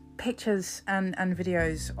all these pictures and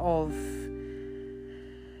videos of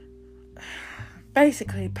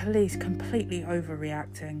basically police completely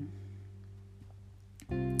overreacting.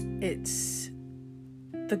 It's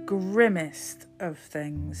the grimmest of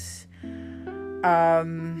things. I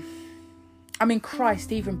mean,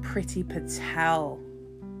 Christ, even Priti Patel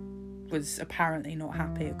was apparently not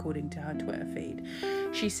happy, according to her Twitter feed.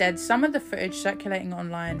 She said, "Some of the footage circulating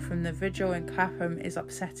online from the vigil in Clapham is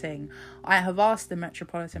upsetting. I have asked the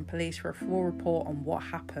Metropolitan Police for a full report on what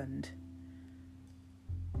happened."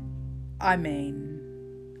 I mean,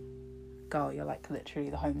 girl, you're like literally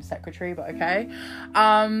the Home Secretary, but okay.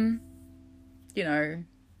 You know,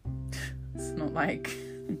 it's not like...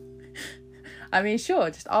 I mean, sure,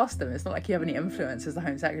 just ask them. It's not like you have any influence as the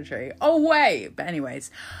Home Secretary. Oh, wait. But anyways,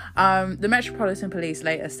 the Metropolitan Police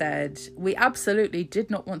later said, "We absolutely did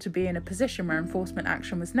not want to be in a position where enforcement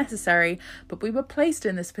action was necessary, but we were placed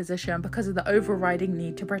in this position because of the overriding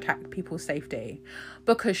need to protect people's safety."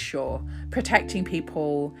 Because sure, protecting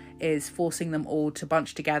people is forcing them all to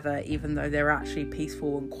bunch together, even though they're actually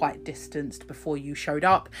peaceful and quite distanced before you showed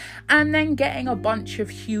up, and then getting a bunch of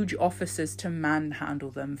huge officers to manhandle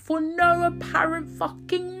them for no apparent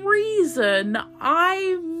fucking reason.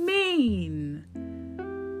 I mean,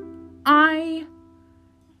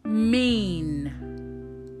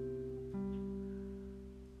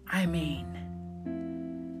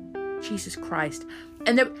 Jesus Christ.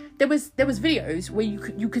 And there was videos where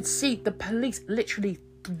you could see the police literally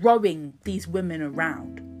throwing these women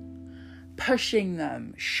around, pushing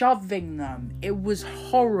them, shoving them. It was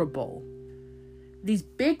horrible. These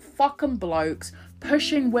big fucking blokes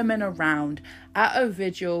pushing women around at a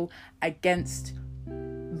vigil against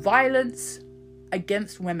violence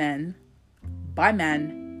against women by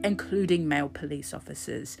men, including male police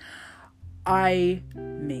officers. I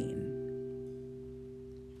mean,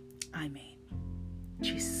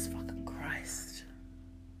 Jesus fucking Christ.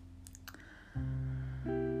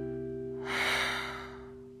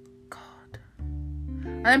 God.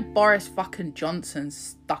 And then Boris fucking Johnson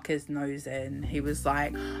stuck his nose in. He was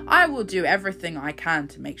like, "I will do everything I can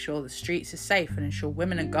to make sure the streets are safe and ensure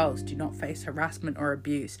women and girls do not face harassment or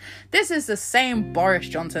abuse." This is the same Boris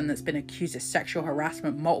Johnson that's been accused of sexual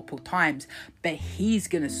harassment multiple times, but he's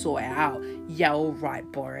gonna sort it out. Yeah, all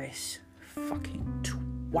right, Boris. Fucking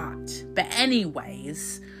twat. But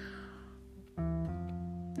anyways,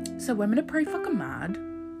 so women are pretty fucking mad,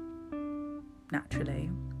 naturally.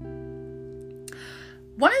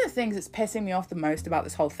 One of the things that's pissing me off the most about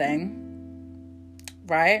this whole thing,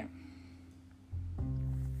 right?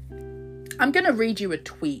 I'm going to read you a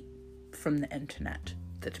tweet from the internet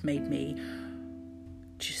that made me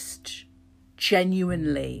just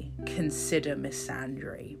genuinely consider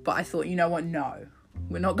misandry. But I thought, you know what? No,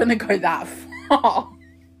 we're not going to go that far.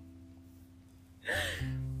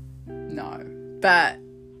 No. But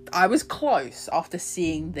I was close after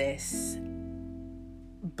seeing this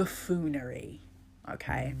buffoonery.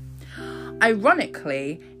 Okay.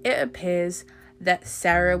 Ironically, it appears that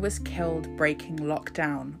Sarah was killed breaking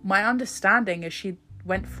lockdown. My understanding is she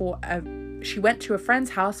went to a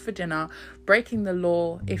friend's house for dinner. Breaking the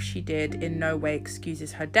law, if she did, in no way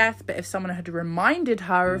excuses her death, but if someone had reminded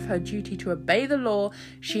her of her duty to obey the law,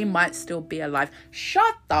 she might still be alive.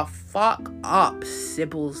 Shut the fuck up,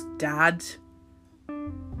 Sybil's dad.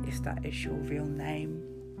 If that is your real name.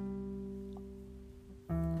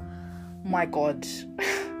 My God.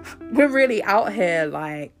 We're really out here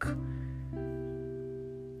like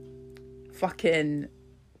fucking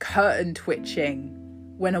curtain twitching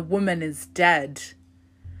when a woman is dead.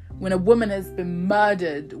 When a woman has been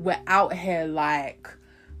murdered, we're out here like,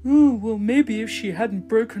 "Oh, well, maybe if she hadn't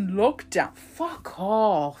broken lockdown." Fuck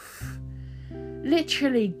off.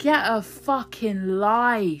 Literally, get a fucking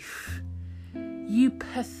life. You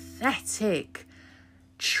pathetic,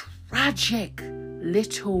 tragic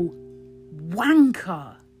little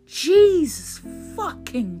wanker. Jesus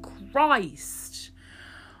fucking Christ.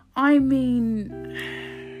 I mean,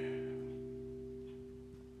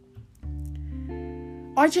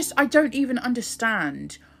 I don't even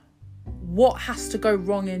understand what has to go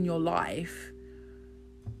wrong in your life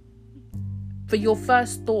for your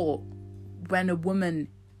first thought when a woman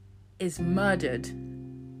is murdered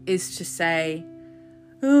is to say,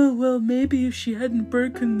 "Oh, well, maybe if she hadn't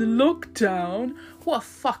broken the lockdown." What a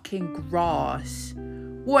fucking grass.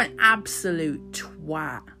 What an absolute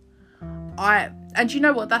twat. And you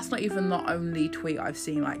know what? That's not even the only tweet I've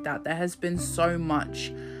seen like that. There has been so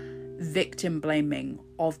much victim blaming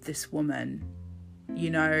of this woman. You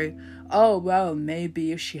know, "Oh, well,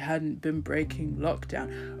 maybe if she hadn't been breaking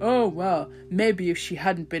lockdown. Oh, well, maybe if she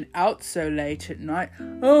hadn't been out so late at night.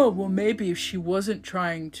 Oh, well, maybe if she wasn't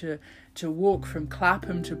trying to walk from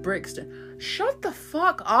Clapham to Brixton." Shut the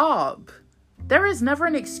fuck up. There is never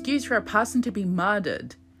an excuse for a person to be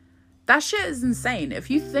murdered. That shit is insane. If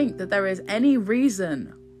you think that there is any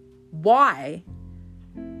reason why,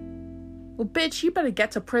 well, bitch, you better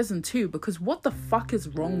get to prison too, because what the fuck is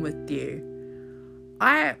wrong with you?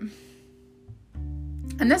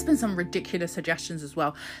 And there's been some ridiculous suggestions as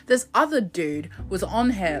well. This other dude was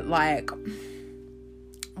on here like,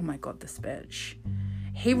 oh my God, this bitch.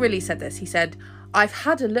 He really said this. He said, I've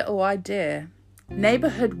had a little idea.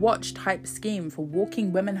 Neighbourhood watch type scheme for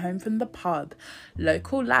walking women home from the pub.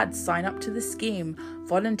 Local lads sign up to the scheme,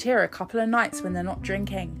 volunteer a couple of nights when they're not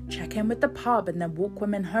drinking, check in with the pub and then walk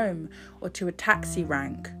women home or to a taxi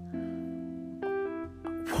rank.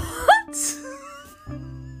 What?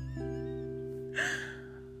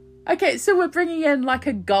 Okay, so we're bringing in like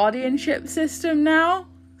a guardianship system now?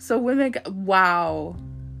 So women wow.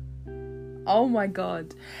 Oh my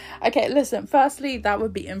God. Okay, listen, firstly, that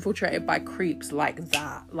would be infiltrated by creeps like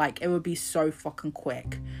that. Like, it would be so fucking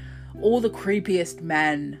quick. All the creepiest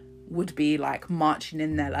men would be like marching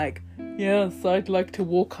in there like, yes, I'd like to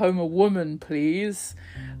walk home a woman, please.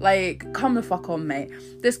 Like, come the fuck on, mate.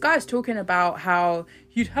 This guy's talking about how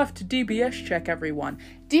you'd have to DBS check everyone.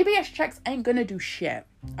 DBS checks ain't gonna do shit,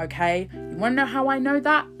 okay? You wanna know how I know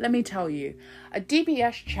that? Let me tell you. A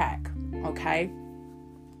DBS check, okay?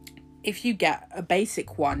 If you get a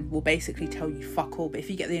basic one, will basically tell you fuck all. But if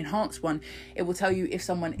you get the enhanced one, it will tell you if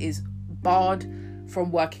someone is barred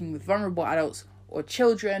from working with vulnerable adults or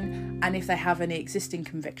children, and if they have any existing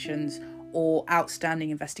convictions or outstanding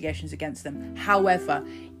investigations against them. However,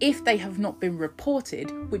 if they have not been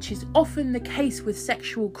reported, which is often the case with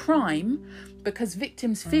sexual crime, because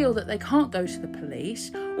victims feel that they can't go to the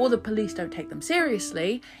police or the police don't take them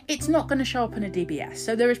seriously, it's not going to show up in a DBS.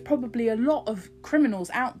 So there is probably a lot of criminals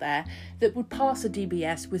out there that would pass a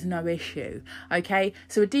DBS with no issue, okay?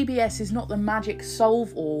 So a DBS is not the magic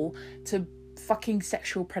solve all to fucking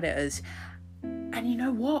sexual predators. And you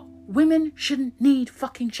know what? Women shouldn't need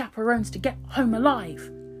fucking chaperones to get home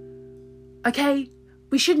alive. Okay?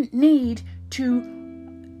 We shouldn't need to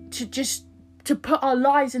put our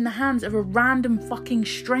lives in the hands of a random fucking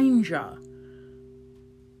stranger.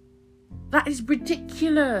 That is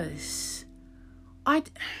ridiculous. I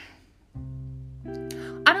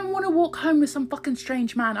don't want to walk home with some fucking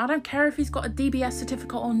strange man. I don't care if he's got a DBS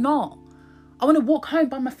certificate or not. I want to walk home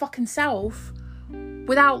by my fucking self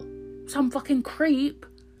without some fucking creep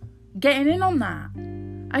getting in on that.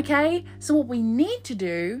 Okay? So what we need to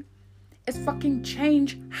do is fucking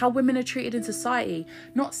change how women are treated in society.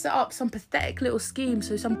 Not set up some pathetic little scheme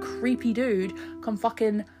so some creepy dude can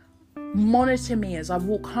fucking monitor me as I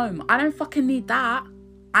walk home. I don't fucking need that.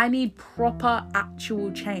 I need proper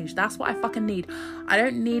actual change. That's what I fucking need. I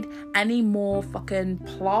don't need any more fucking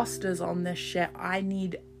plasters on this shit. I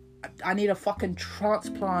need a fucking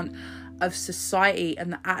transplant of society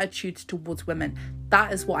and the attitudes towards women.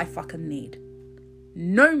 That is what I fucking need.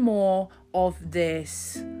 No more of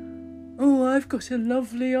this, oh, I've got a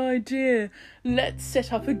lovely idea. Let's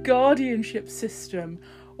set up a guardianship system.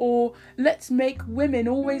 Or let's make women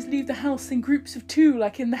always leave the house in groups of 2,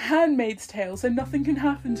 like in The Handmaid's Tale, so nothing can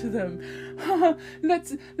happen to them.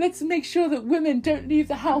 Let's make sure that women don't leave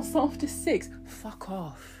the house after 6. Fuck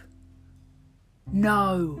off.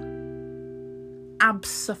 No.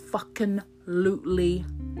 Abso-fucking-lutely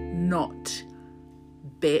not.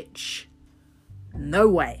 Bitch. No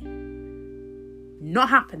way. Not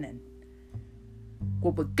happening.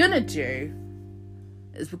 What we're gonna do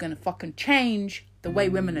is we're gonna fucking change the way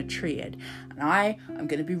women are treated. And I'm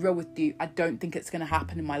gonna be real with you. I don't think it's gonna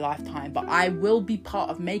happen in my lifetime, but I will be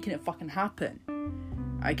part of making it fucking happen.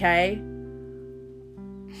 Okay?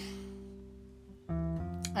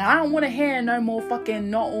 And I don't want to hear no more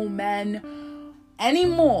fucking not all men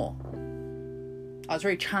anymore. I was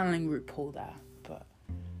really channeling RuPaul there, but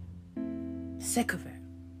sick of it.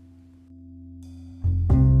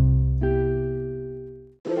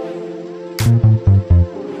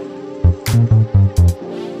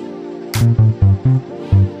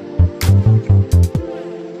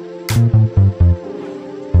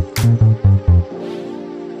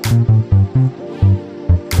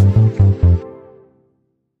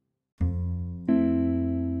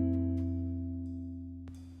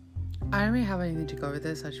 I don't really have anything to go with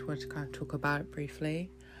this. I just wanted to kind of talk about it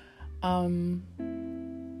briefly.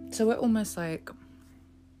 So we're almost like,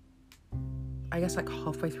 I guess like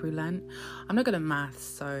halfway through Lent. I'm not good at maths,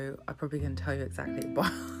 so I probably can tell you exactly,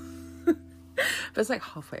 but it's like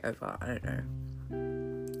halfway over. I don't know.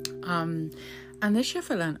 And this year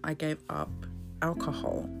for Lent, I gave up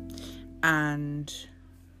alcohol, and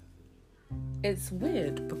it's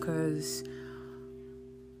weird because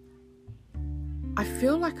I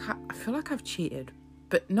feel like I've cheated,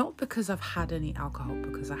 but not because I've had any alcohol,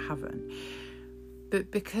 because I haven't,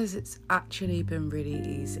 but because it's actually been really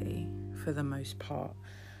easy for the most part.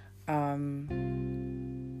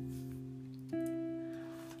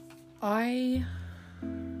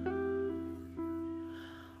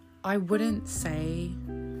 I wouldn't say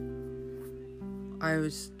I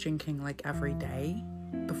was drinking like every day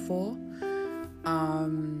before,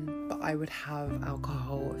 but I would have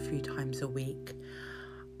alcohol a few times a week.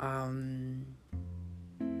 I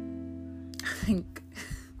think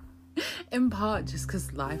in part just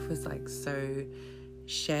because life was like so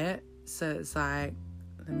shit, so it's like,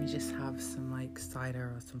 let me just have some like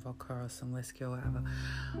cider or some vodka or some whiskey or whatever.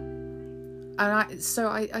 And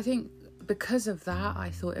I think because of that,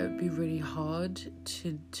 I thought it would be really hard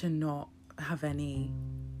to not have any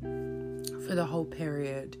for the whole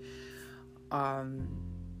period,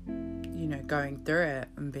 going through it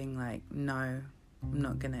and being like, no, I'm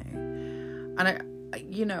not gonna. And I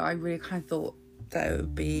really kind of thought that it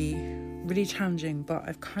would be really challenging, but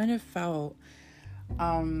I've kind of felt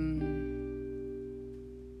a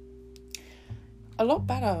lot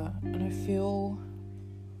better, and I feel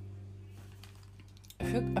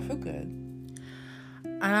good.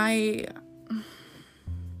 And I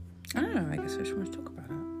don't know, I guess I just want to talk about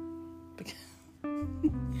it. Because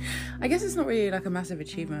I guess it's not really like a massive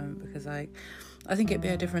achievement, because like I think it'd be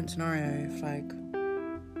a different scenario if like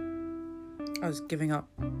I was giving up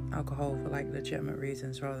alcohol for like legitimate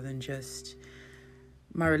reasons rather than just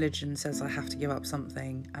my religion says I have to give up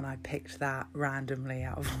something and I picked that randomly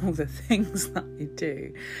out of all the things that I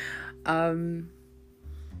do.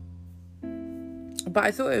 But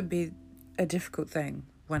I thought it would be a difficult thing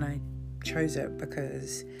when I chose it,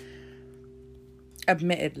 because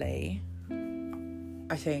admittedly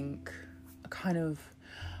I think I kind of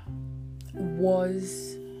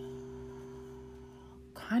was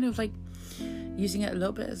kind of like using it a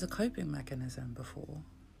little bit as a coping mechanism before.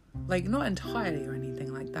 Like, not entirely or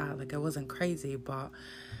anything like that. Like, I wasn't crazy, but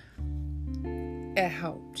it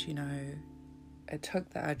helped, It took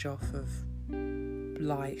the edge off of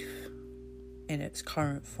life in its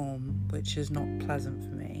current form, which is not pleasant for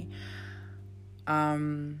me.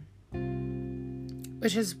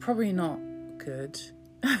 Which is probably not good.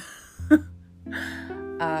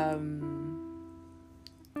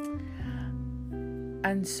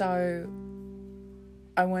 And so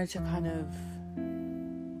I wanted to kind of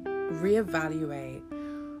reevaluate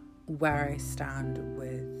where I stand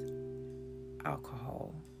with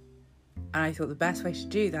alcohol. And I thought the best way to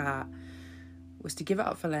do that was to give it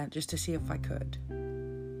up for Lent, just to see if I could,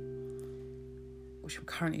 which I'm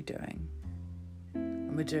currently doing.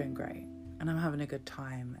 And we're doing great. And I'm having a good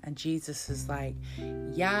time. And Jesus is like,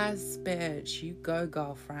 yes, bitch, you go,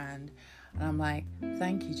 girlfriend. And I'm like,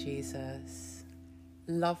 thank you, Jesus.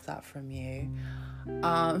 Love that from you.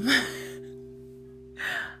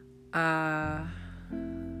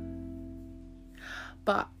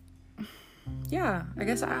 But yeah, I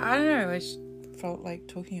guess I don't know, I just felt like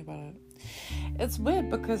talking about it. It's weird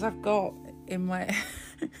because I've got in my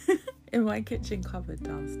in my kitchen cupboard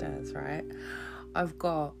downstairs, right, I've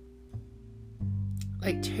got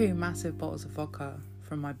like 2 massive bottles of vodka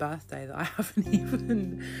from my birthday that I haven't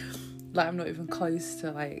even, like, I'm not even close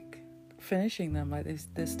to like finishing them. Like,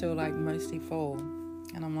 they're still like mostly full,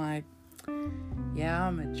 and I'm like, yeah,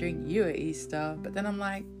 I'm gonna drink you at Easter. But then I'm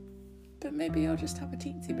like, but maybe I'll just have a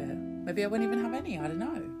teensy bit. Maybe I won't even have any. I don't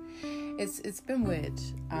know. It's been weird,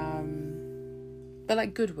 but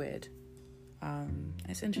like good weird.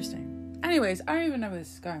 It's interesting. Anyways, I don't even know where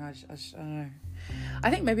this is going. I don't know. I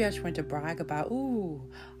think maybe I just wanted to brag about,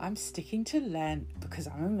 I'm sticking to Lent because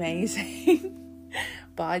I'm amazing.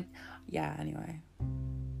 But yeah, anyway.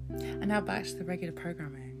 And now back to the regular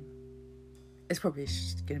programming. It's probably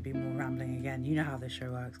just going to be more rambling again. You know how this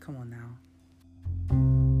show works. Come on now.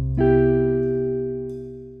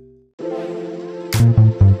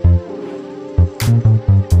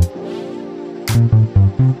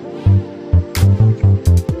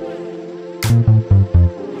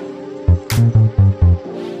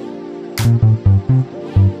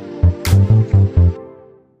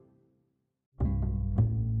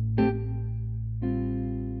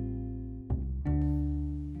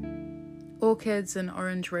 Orchids and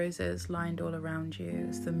orange roses lined all around you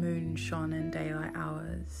as the moon shone in daylight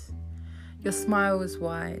hours. Your smile was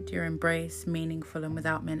wide, your embrace meaningful and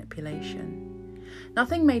without manipulation.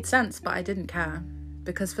 Nothing made sense, but I didn't care,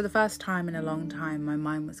 because for the first time in a long time, my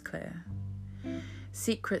mind was clear.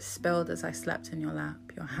 Secrets spilled as I slept in your lap,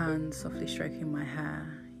 your hands softly stroking my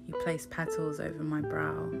hair. You placed petals over my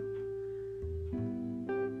brow,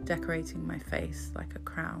 decorating my face like a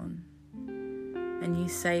crown. And you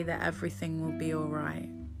say that everything will be all right.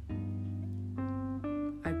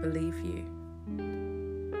 I believe you.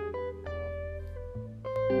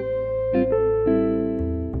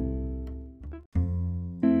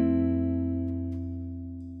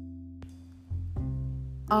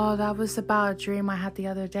 oh, that was about a dream I had the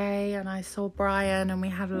other day, and I saw Brian and we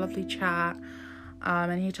had a lovely chat.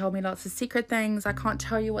 And he told me lots of secret things. I can't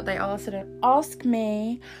tell you what they are, so don't ask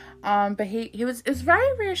me. But it was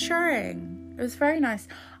very reassuring. It was very nice.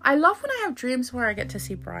 I love when I have dreams where I get to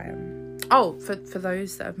see Brian. Oh, for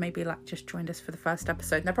those that have maybe like just joined us for the first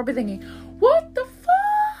episode, they're probably thinking, what the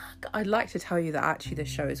fuck? I'd like to tell you that actually this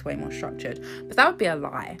show is way more structured, but that would be a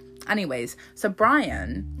lie. Anyways, so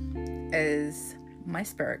Brian is my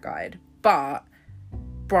spirit guide, but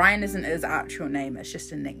Brian isn't his actual name, it's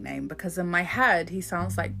just a nickname, because in my head he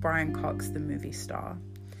sounds like Brian Cox, the movie star.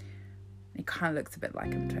 He kind of looks a bit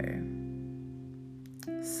like him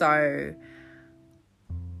too. So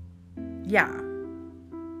yeah.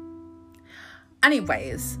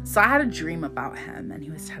 Anyways, so I had a dream about him and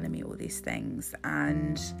he was telling me all these things,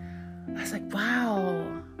 and I was like,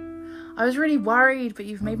 wow, I was really worried, but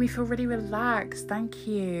you've made me feel really relaxed. Thank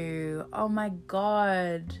you. Oh my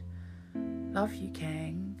God. Love you,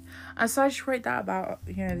 King. And so I just wrote that about,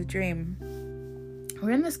 the dream.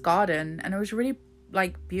 We're in this garden and it was really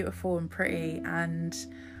like beautiful and pretty, and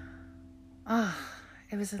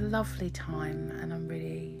it was a lovely time, and I'm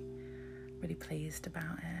really, really pleased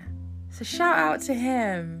about it. So shout out to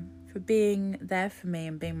him for being there for me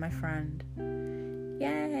and being my friend.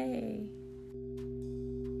 Yay.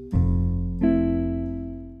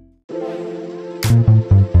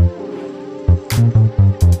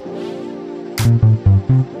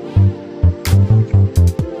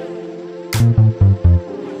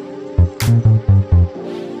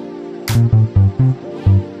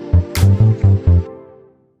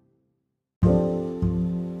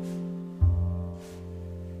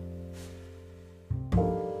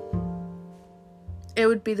 It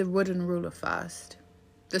would be the wooden ruler first.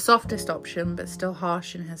 The softest option, but still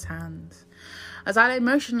harsh in his hands. As I lay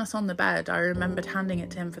motionless on the bed, I remembered handing it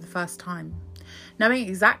to him for the first time, knowing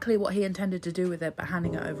exactly what he intended to do with it, but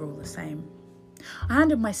handing it over all the same. I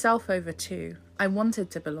handed myself over too. I wanted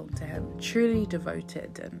to belong to him, truly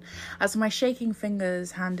devoted, and as my shaking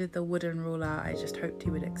fingers handed the wooden ruler, I just hoped he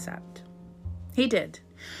would accept. He did.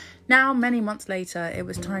 Now, many months later, it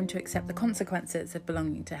was time to accept the consequences of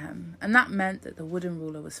belonging to him, and that meant that the wooden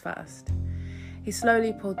ruler was first. He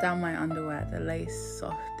slowly pulled down my underwear, the lace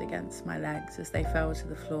soft against my legs as they fell to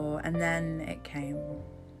the floor, and then it came.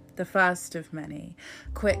 The first of many,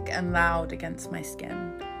 quick and loud against my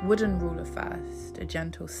skin. Wooden ruler first, a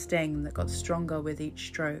gentle sting that got stronger with each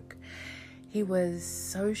stroke. He was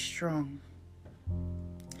so strong.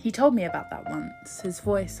 He told me about that once, his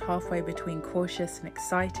voice halfway between cautious and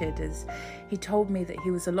excited as he told me that he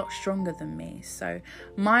was a lot stronger than me, so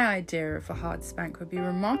my idea of a hard spank would be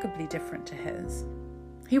remarkably different to his.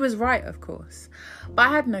 He was right, of course, but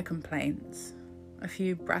I had no complaints. A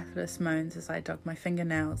few breathless moans as I dug my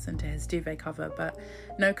fingernails into his duvet cover, but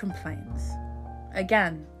no complaints.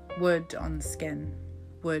 Again, wood on skin.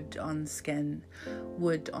 Wood on skin,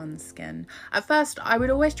 wood on skin. At first, I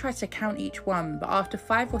would always try to count each one, but after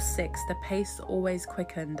 5 or 6, the pace always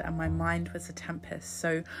quickened and my mind was a tempest,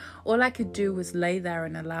 so all I could do was lay there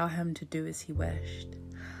and allow him to do as he wished.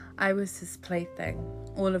 I was his plaything,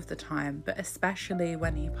 all of the time, but especially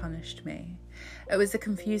when he punished me. It was a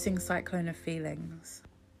confusing cyclone of feelings.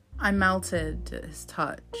 I melted at his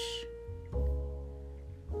touch,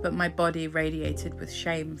 but my body radiated with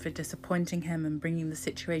shame for disappointing him and bringing the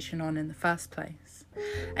situation on in the first place.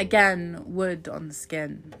 Again, wood on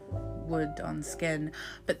skin,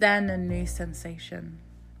 but then a new sensation.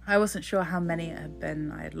 I wasn't sure how many it had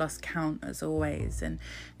been. I had lost count as always, and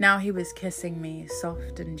now he was kissing me,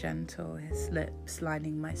 soft and gentle, his lips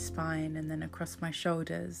lining my spine and then across my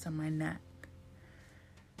shoulders and my neck.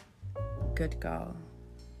 Good girl.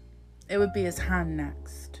 It would be his hand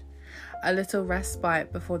next. A little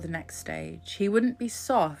respite before the next stage. He wouldn't be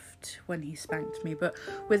soft when he spanked me, but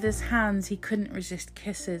with his hands he couldn't resist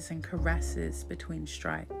kisses and caresses between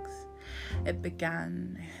strikes. It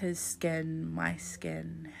began, his skin, my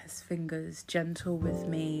skin, his fingers gentle with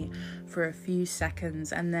me for a few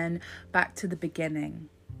seconds, and then back to the beginning.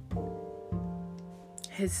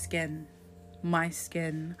 His skin, my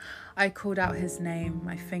skin. I called out his name,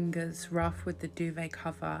 my fingers rough with the duvet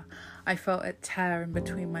cover. I felt it tear in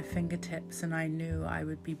between my fingertips and I knew I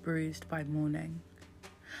would be bruised by morning.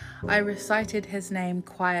 I recited his name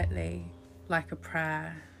quietly, like a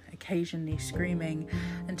prayer, occasionally screaming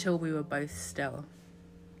until we were both still.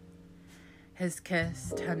 His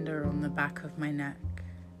kiss tender on the back of my neck.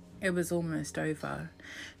 It was almost over.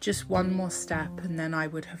 Just one more step and then I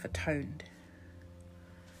would have atoned.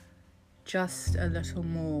 Just a little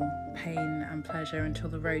more pain and pleasure until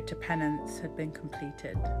the road to penance had been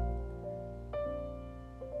completed.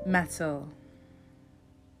 Metal.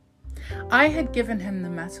 I had given him the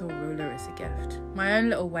metal ruler as a gift, my own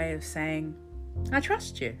little way of saying, I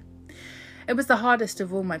trust you. It was the hardest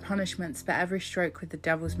of all my punishments, but every stroke with the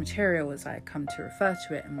devil's material, as I had come to refer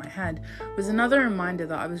to it in my head, was another reminder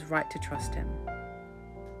that I was right to trust him.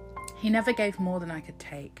 He never gave more than I could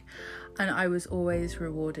take, and I was always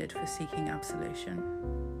rewarded for seeking absolution.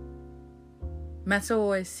 Metal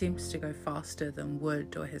always seems to go faster than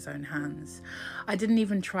wood or his own hands. I didn't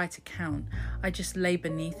even try to count. I just lay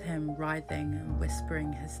beneath him, writhing and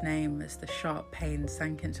whispering his name as the sharp pain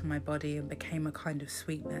sank into my body and became a kind of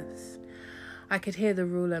sweetness. I could hear the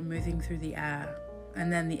ruler moving through the air,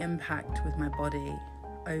 and then the impact with my body,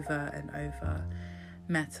 over and over.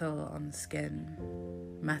 Metal on skin,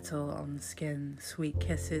 metal on skin, sweet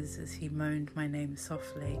kisses as he moaned my name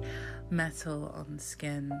softly. Metal on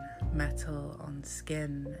skin,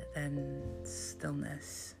 then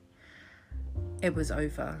stillness. It was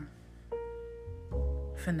over.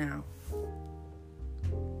 For now.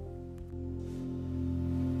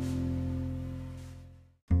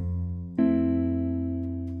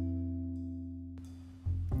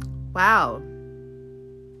 Wow.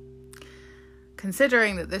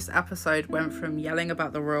 Considering that this episode went from yelling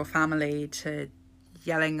about the royal family to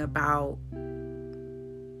yelling about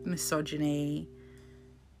misogyny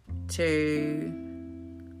to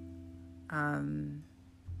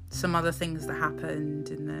some other things that happened,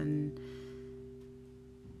 and then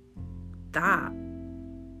that.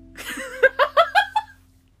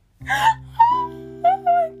 Oh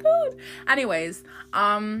my god. Anyways,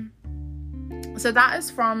 so that is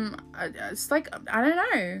from, it's like, I don't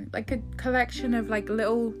know, like a collection of like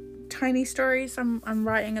little tiny stories I'm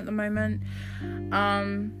writing at the moment.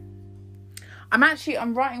 I'm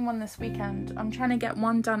writing one this weekend. I'm trying to get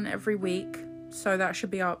one done every week, so that should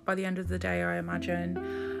be up by the end of the day, I imagine.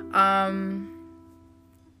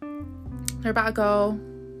 They're about a girl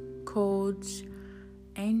called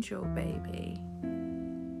Angel Baby.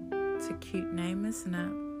 It's a cute name, isn't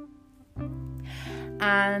it?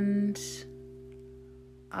 And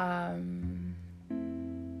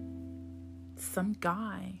some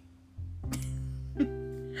guy.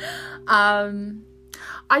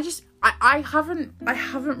 I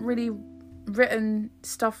haven't really written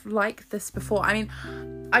stuff like this before. I mean,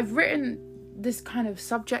 I've written this kind of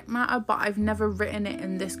subject matter, but I've never written it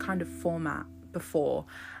in this kind of format before,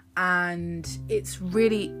 and it's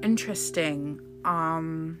really interesting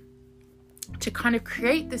to kind of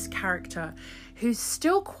create this character who's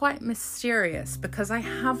still quite mysterious, because I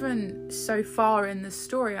haven't, so far in the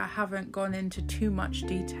story, I haven't gone into too much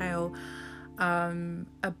detail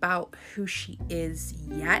about who she is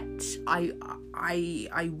yet. I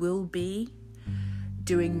will be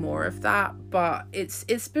doing more of that, but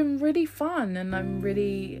it's been really fun, and I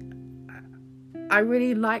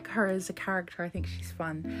really like her as a character. I think she's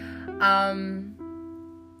fun.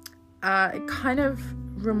 It kind of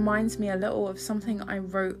reminds me a little of something I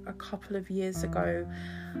wrote a couple of years ago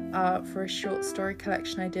for a short story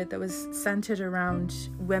collection I did that was centered around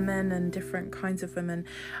women and different kinds of women.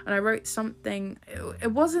 And I wrote something,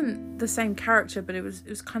 it wasn't the same character, but it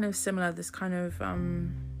was kind of similar, this kind of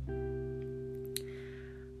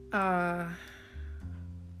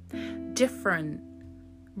different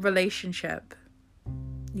relationship,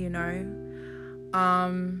 you know.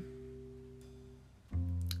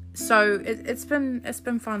 So it's been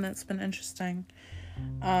fun. It's been interesting.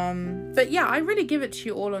 But yeah, I really give it to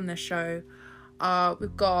you all on this show.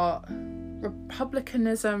 We've got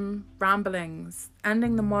republicanism ramblings,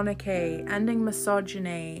 ending the monarchy, ending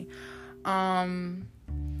misogyny, a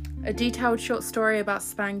detailed short story about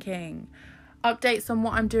spanking, updates on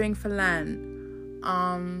what I'm doing for Lent.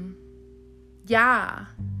 Yeah.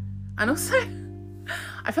 And also,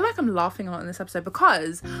 I feel like I'm laughing a lot in this episode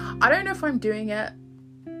because I don't know if I'm doing it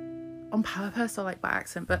on purpose or like by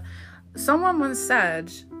accident, but someone once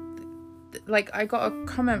said, like, I got a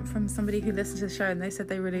comment from somebody who listened to the show and they said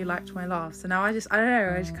they really liked my laugh. So now I just kind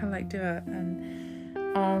of like do it, and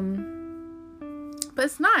but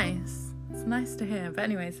it's nice to hear. But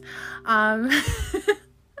anyways,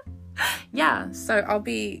 yeah, so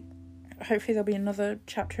hopefully there'll be another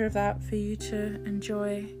chapter of that for you to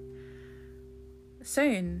enjoy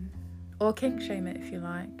soon, or kink shame it if you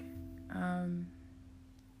like.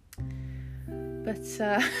 But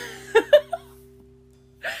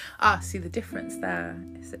see, the difference there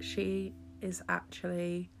is that she is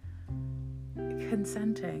actually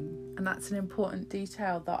consenting, and that's an important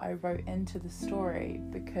detail that I wrote into the story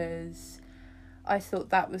because I thought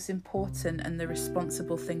that was important and the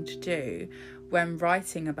responsible thing to do when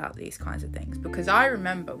writing about these kinds of things. Because I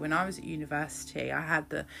remember when I was at university, I had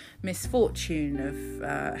the misfortune of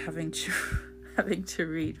having having to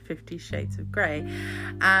read 50 Shades of Grey.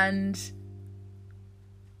 And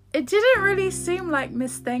it didn't really seem like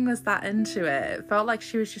Miss Thing was that into it. It felt like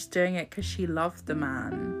she was just doing it because she loved the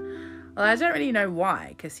man. Well, I don't really know why,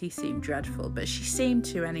 because he seemed dreadful, but she seemed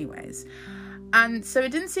to anyways. And so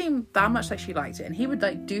it didn't seem that much like she liked it. And he would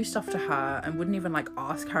like do stuff to her and wouldn't even like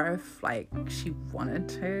ask her if like she wanted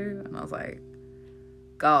to. And I was like,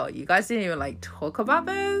 girl, you guys didn't even like talk about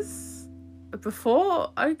this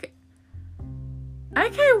before? Okay,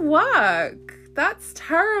 work. That's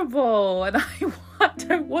terrible. And I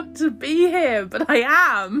don't want to be here, but I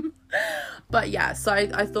am. But yeah, so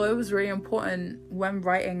I thought it was really important when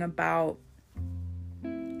writing about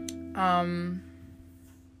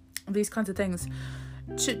these kinds of things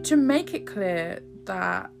to make it clear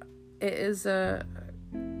that it is a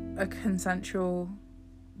consensual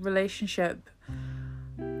relationship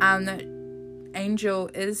and that Angel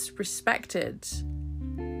is respected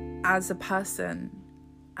as a person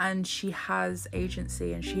and she has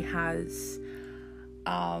agency and she has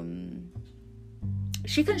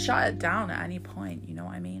she can shut it down at any point, you know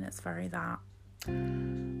what I mean? It's very that.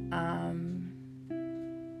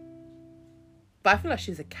 But I feel like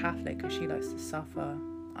she's a Catholic because she likes to suffer.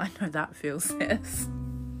 I know that feels, sis.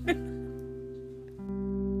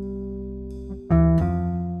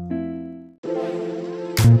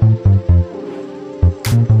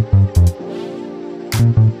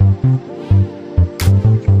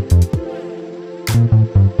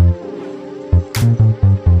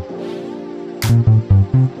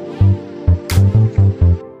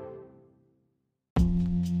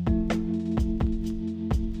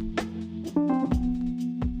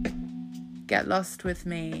 Get lost with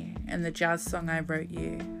me in the jazz song I wrote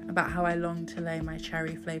you about how I long to lay my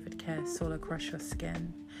cherry flavoured kiss all across your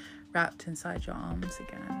skin, wrapped inside your arms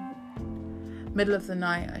again. Middle of the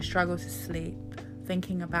night, I struggle to sleep,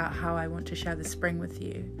 thinking about how I want to share the spring with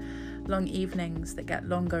you. Long evenings that get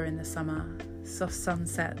longer in the summer, soft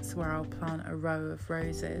sunsets where I'll plant a row of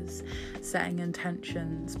roses, setting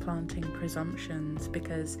intentions, planting presumptions,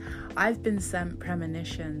 because I've been sent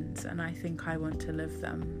premonitions and I think I want to live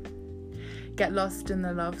them. Get lost in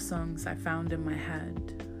the love songs I found in my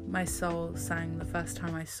head. My soul sang the first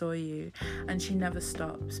time I saw you, and she never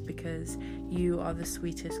stops because you are the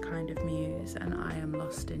sweetest kind of muse and I am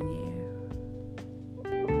lost in you.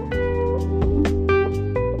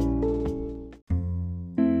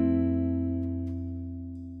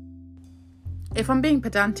 If I'm being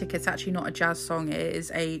pedantic, it's actually not a jazz song. It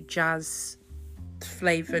is a jazz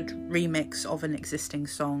flavoured remix of an existing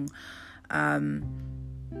song.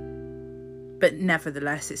 But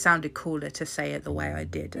nevertheless, it sounded cooler to say it the way I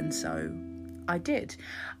did, and so I did.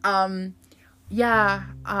 I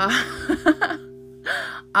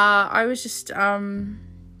was just because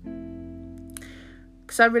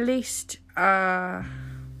I released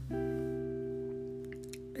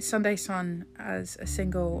Sunday Sun as a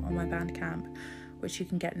single on my Bandcamp, which you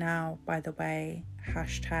can get now, by the way.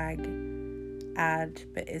 #ad,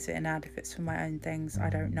 but is it an ad if it's for my own things?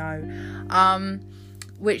 I don't know.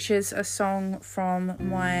 Which is a song from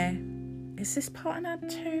my... Is this part an ad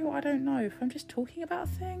too? I don't know. If I'm just talking about a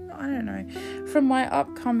thing, I don't know. From my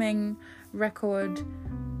upcoming record,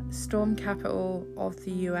 Storm Capital of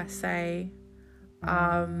the USA.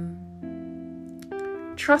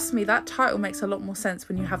 Trust me, that title makes a lot more sense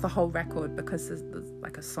when you have the whole record, because there's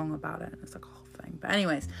like a song about it and it's like a whole thing. But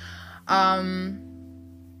anyways,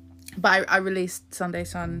 but I released Sunday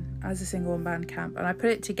Sun as a single on Bandcamp, and I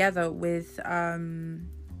put it together with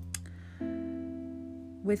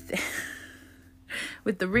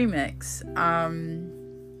with the remix,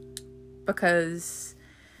 because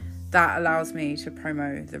that allows me to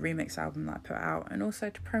promo the remix album that I put out, and also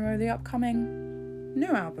to promo the upcoming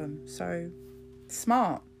new album. So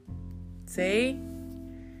smart. See?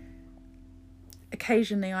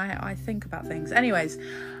 Occasionally I think about things. Anyways,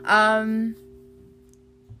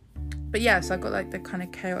 but yeah, so I got like the kind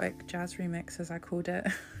of chaotic jazz remix, as I called it.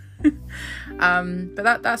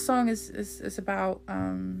 But that song is about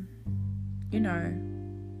you know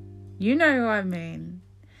who I mean.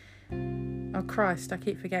 Oh Christ, I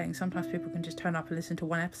keep forgetting. Sometimes people can just turn up and listen to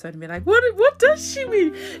one episode and be like, what does she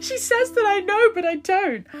mean? She says that I know, but I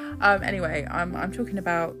don't. Anyway, I'm talking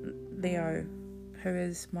about Leo, who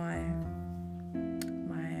is my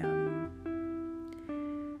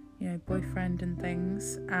boyfriend and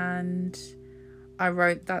things, and I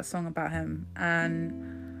wrote that song about him,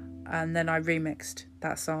 and then I remixed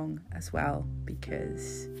that song as well,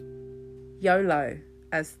 because YOLO,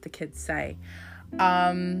 as the kids say.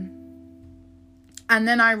 And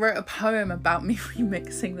then I wrote a poem about me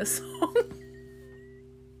remixing the song.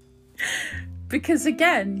 Because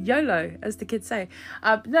again, YOLO, as the kids say.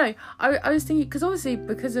 No, I was thinking, because obviously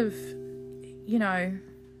because of, you know,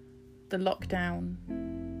 the lockdown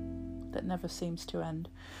that never seems to end,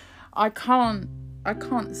 I can't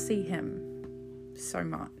see him so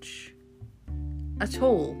much at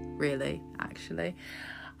all, really, actually,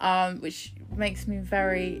 which makes me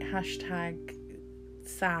very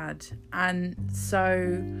 #sad. And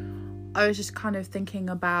so I was just kind of thinking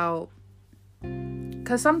about,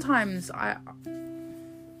 because sometimes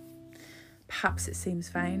perhaps it seems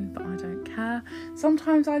vain, but I don't care.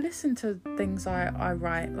 Sometimes I listen to things I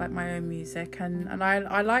write, like my own music, and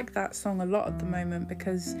I like that song a lot at the moment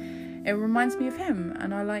because it reminds me of him,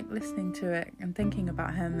 and I like listening to it and thinking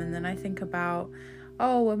about him. And then I think about,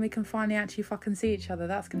 oh, when we can finally actually fucking see each other,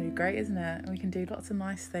 that's going to be great, isn't it? And we can do lots of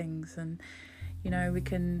nice things, and, you know, we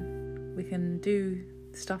can do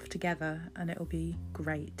stuff together, and it'll be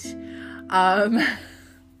great.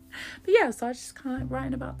 But yeah, so I just kind of like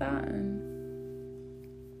writing about that, and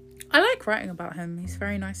I like writing about him. He's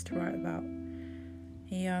very nice to write about.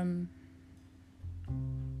 He yeah,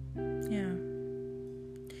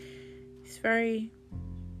 it's very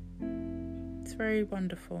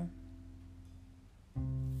wonderful.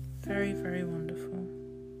 Very, very wonderful.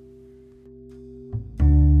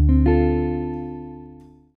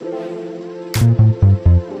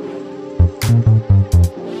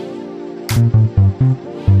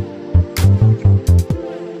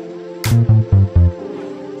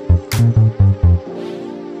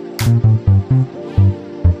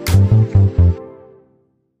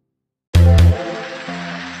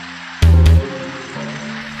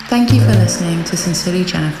 Thank you for listening to Sincerely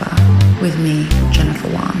Jennifer with me, Jennifer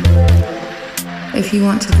Wan. If you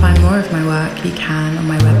want to find more of my work, you can on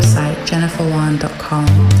my website, jenniferwan.com,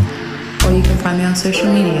 or you can find me on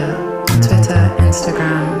social media, on Twitter,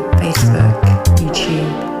 Instagram, Facebook,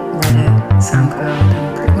 YouTube, Reddit, SoundCloud,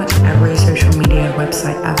 and pretty much every social media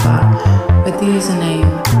website ever, with the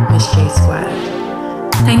username Miss J Squared.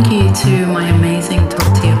 Thank you to my amazing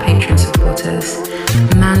top tier Patreon supporters,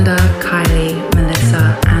 Amanda, Kylie,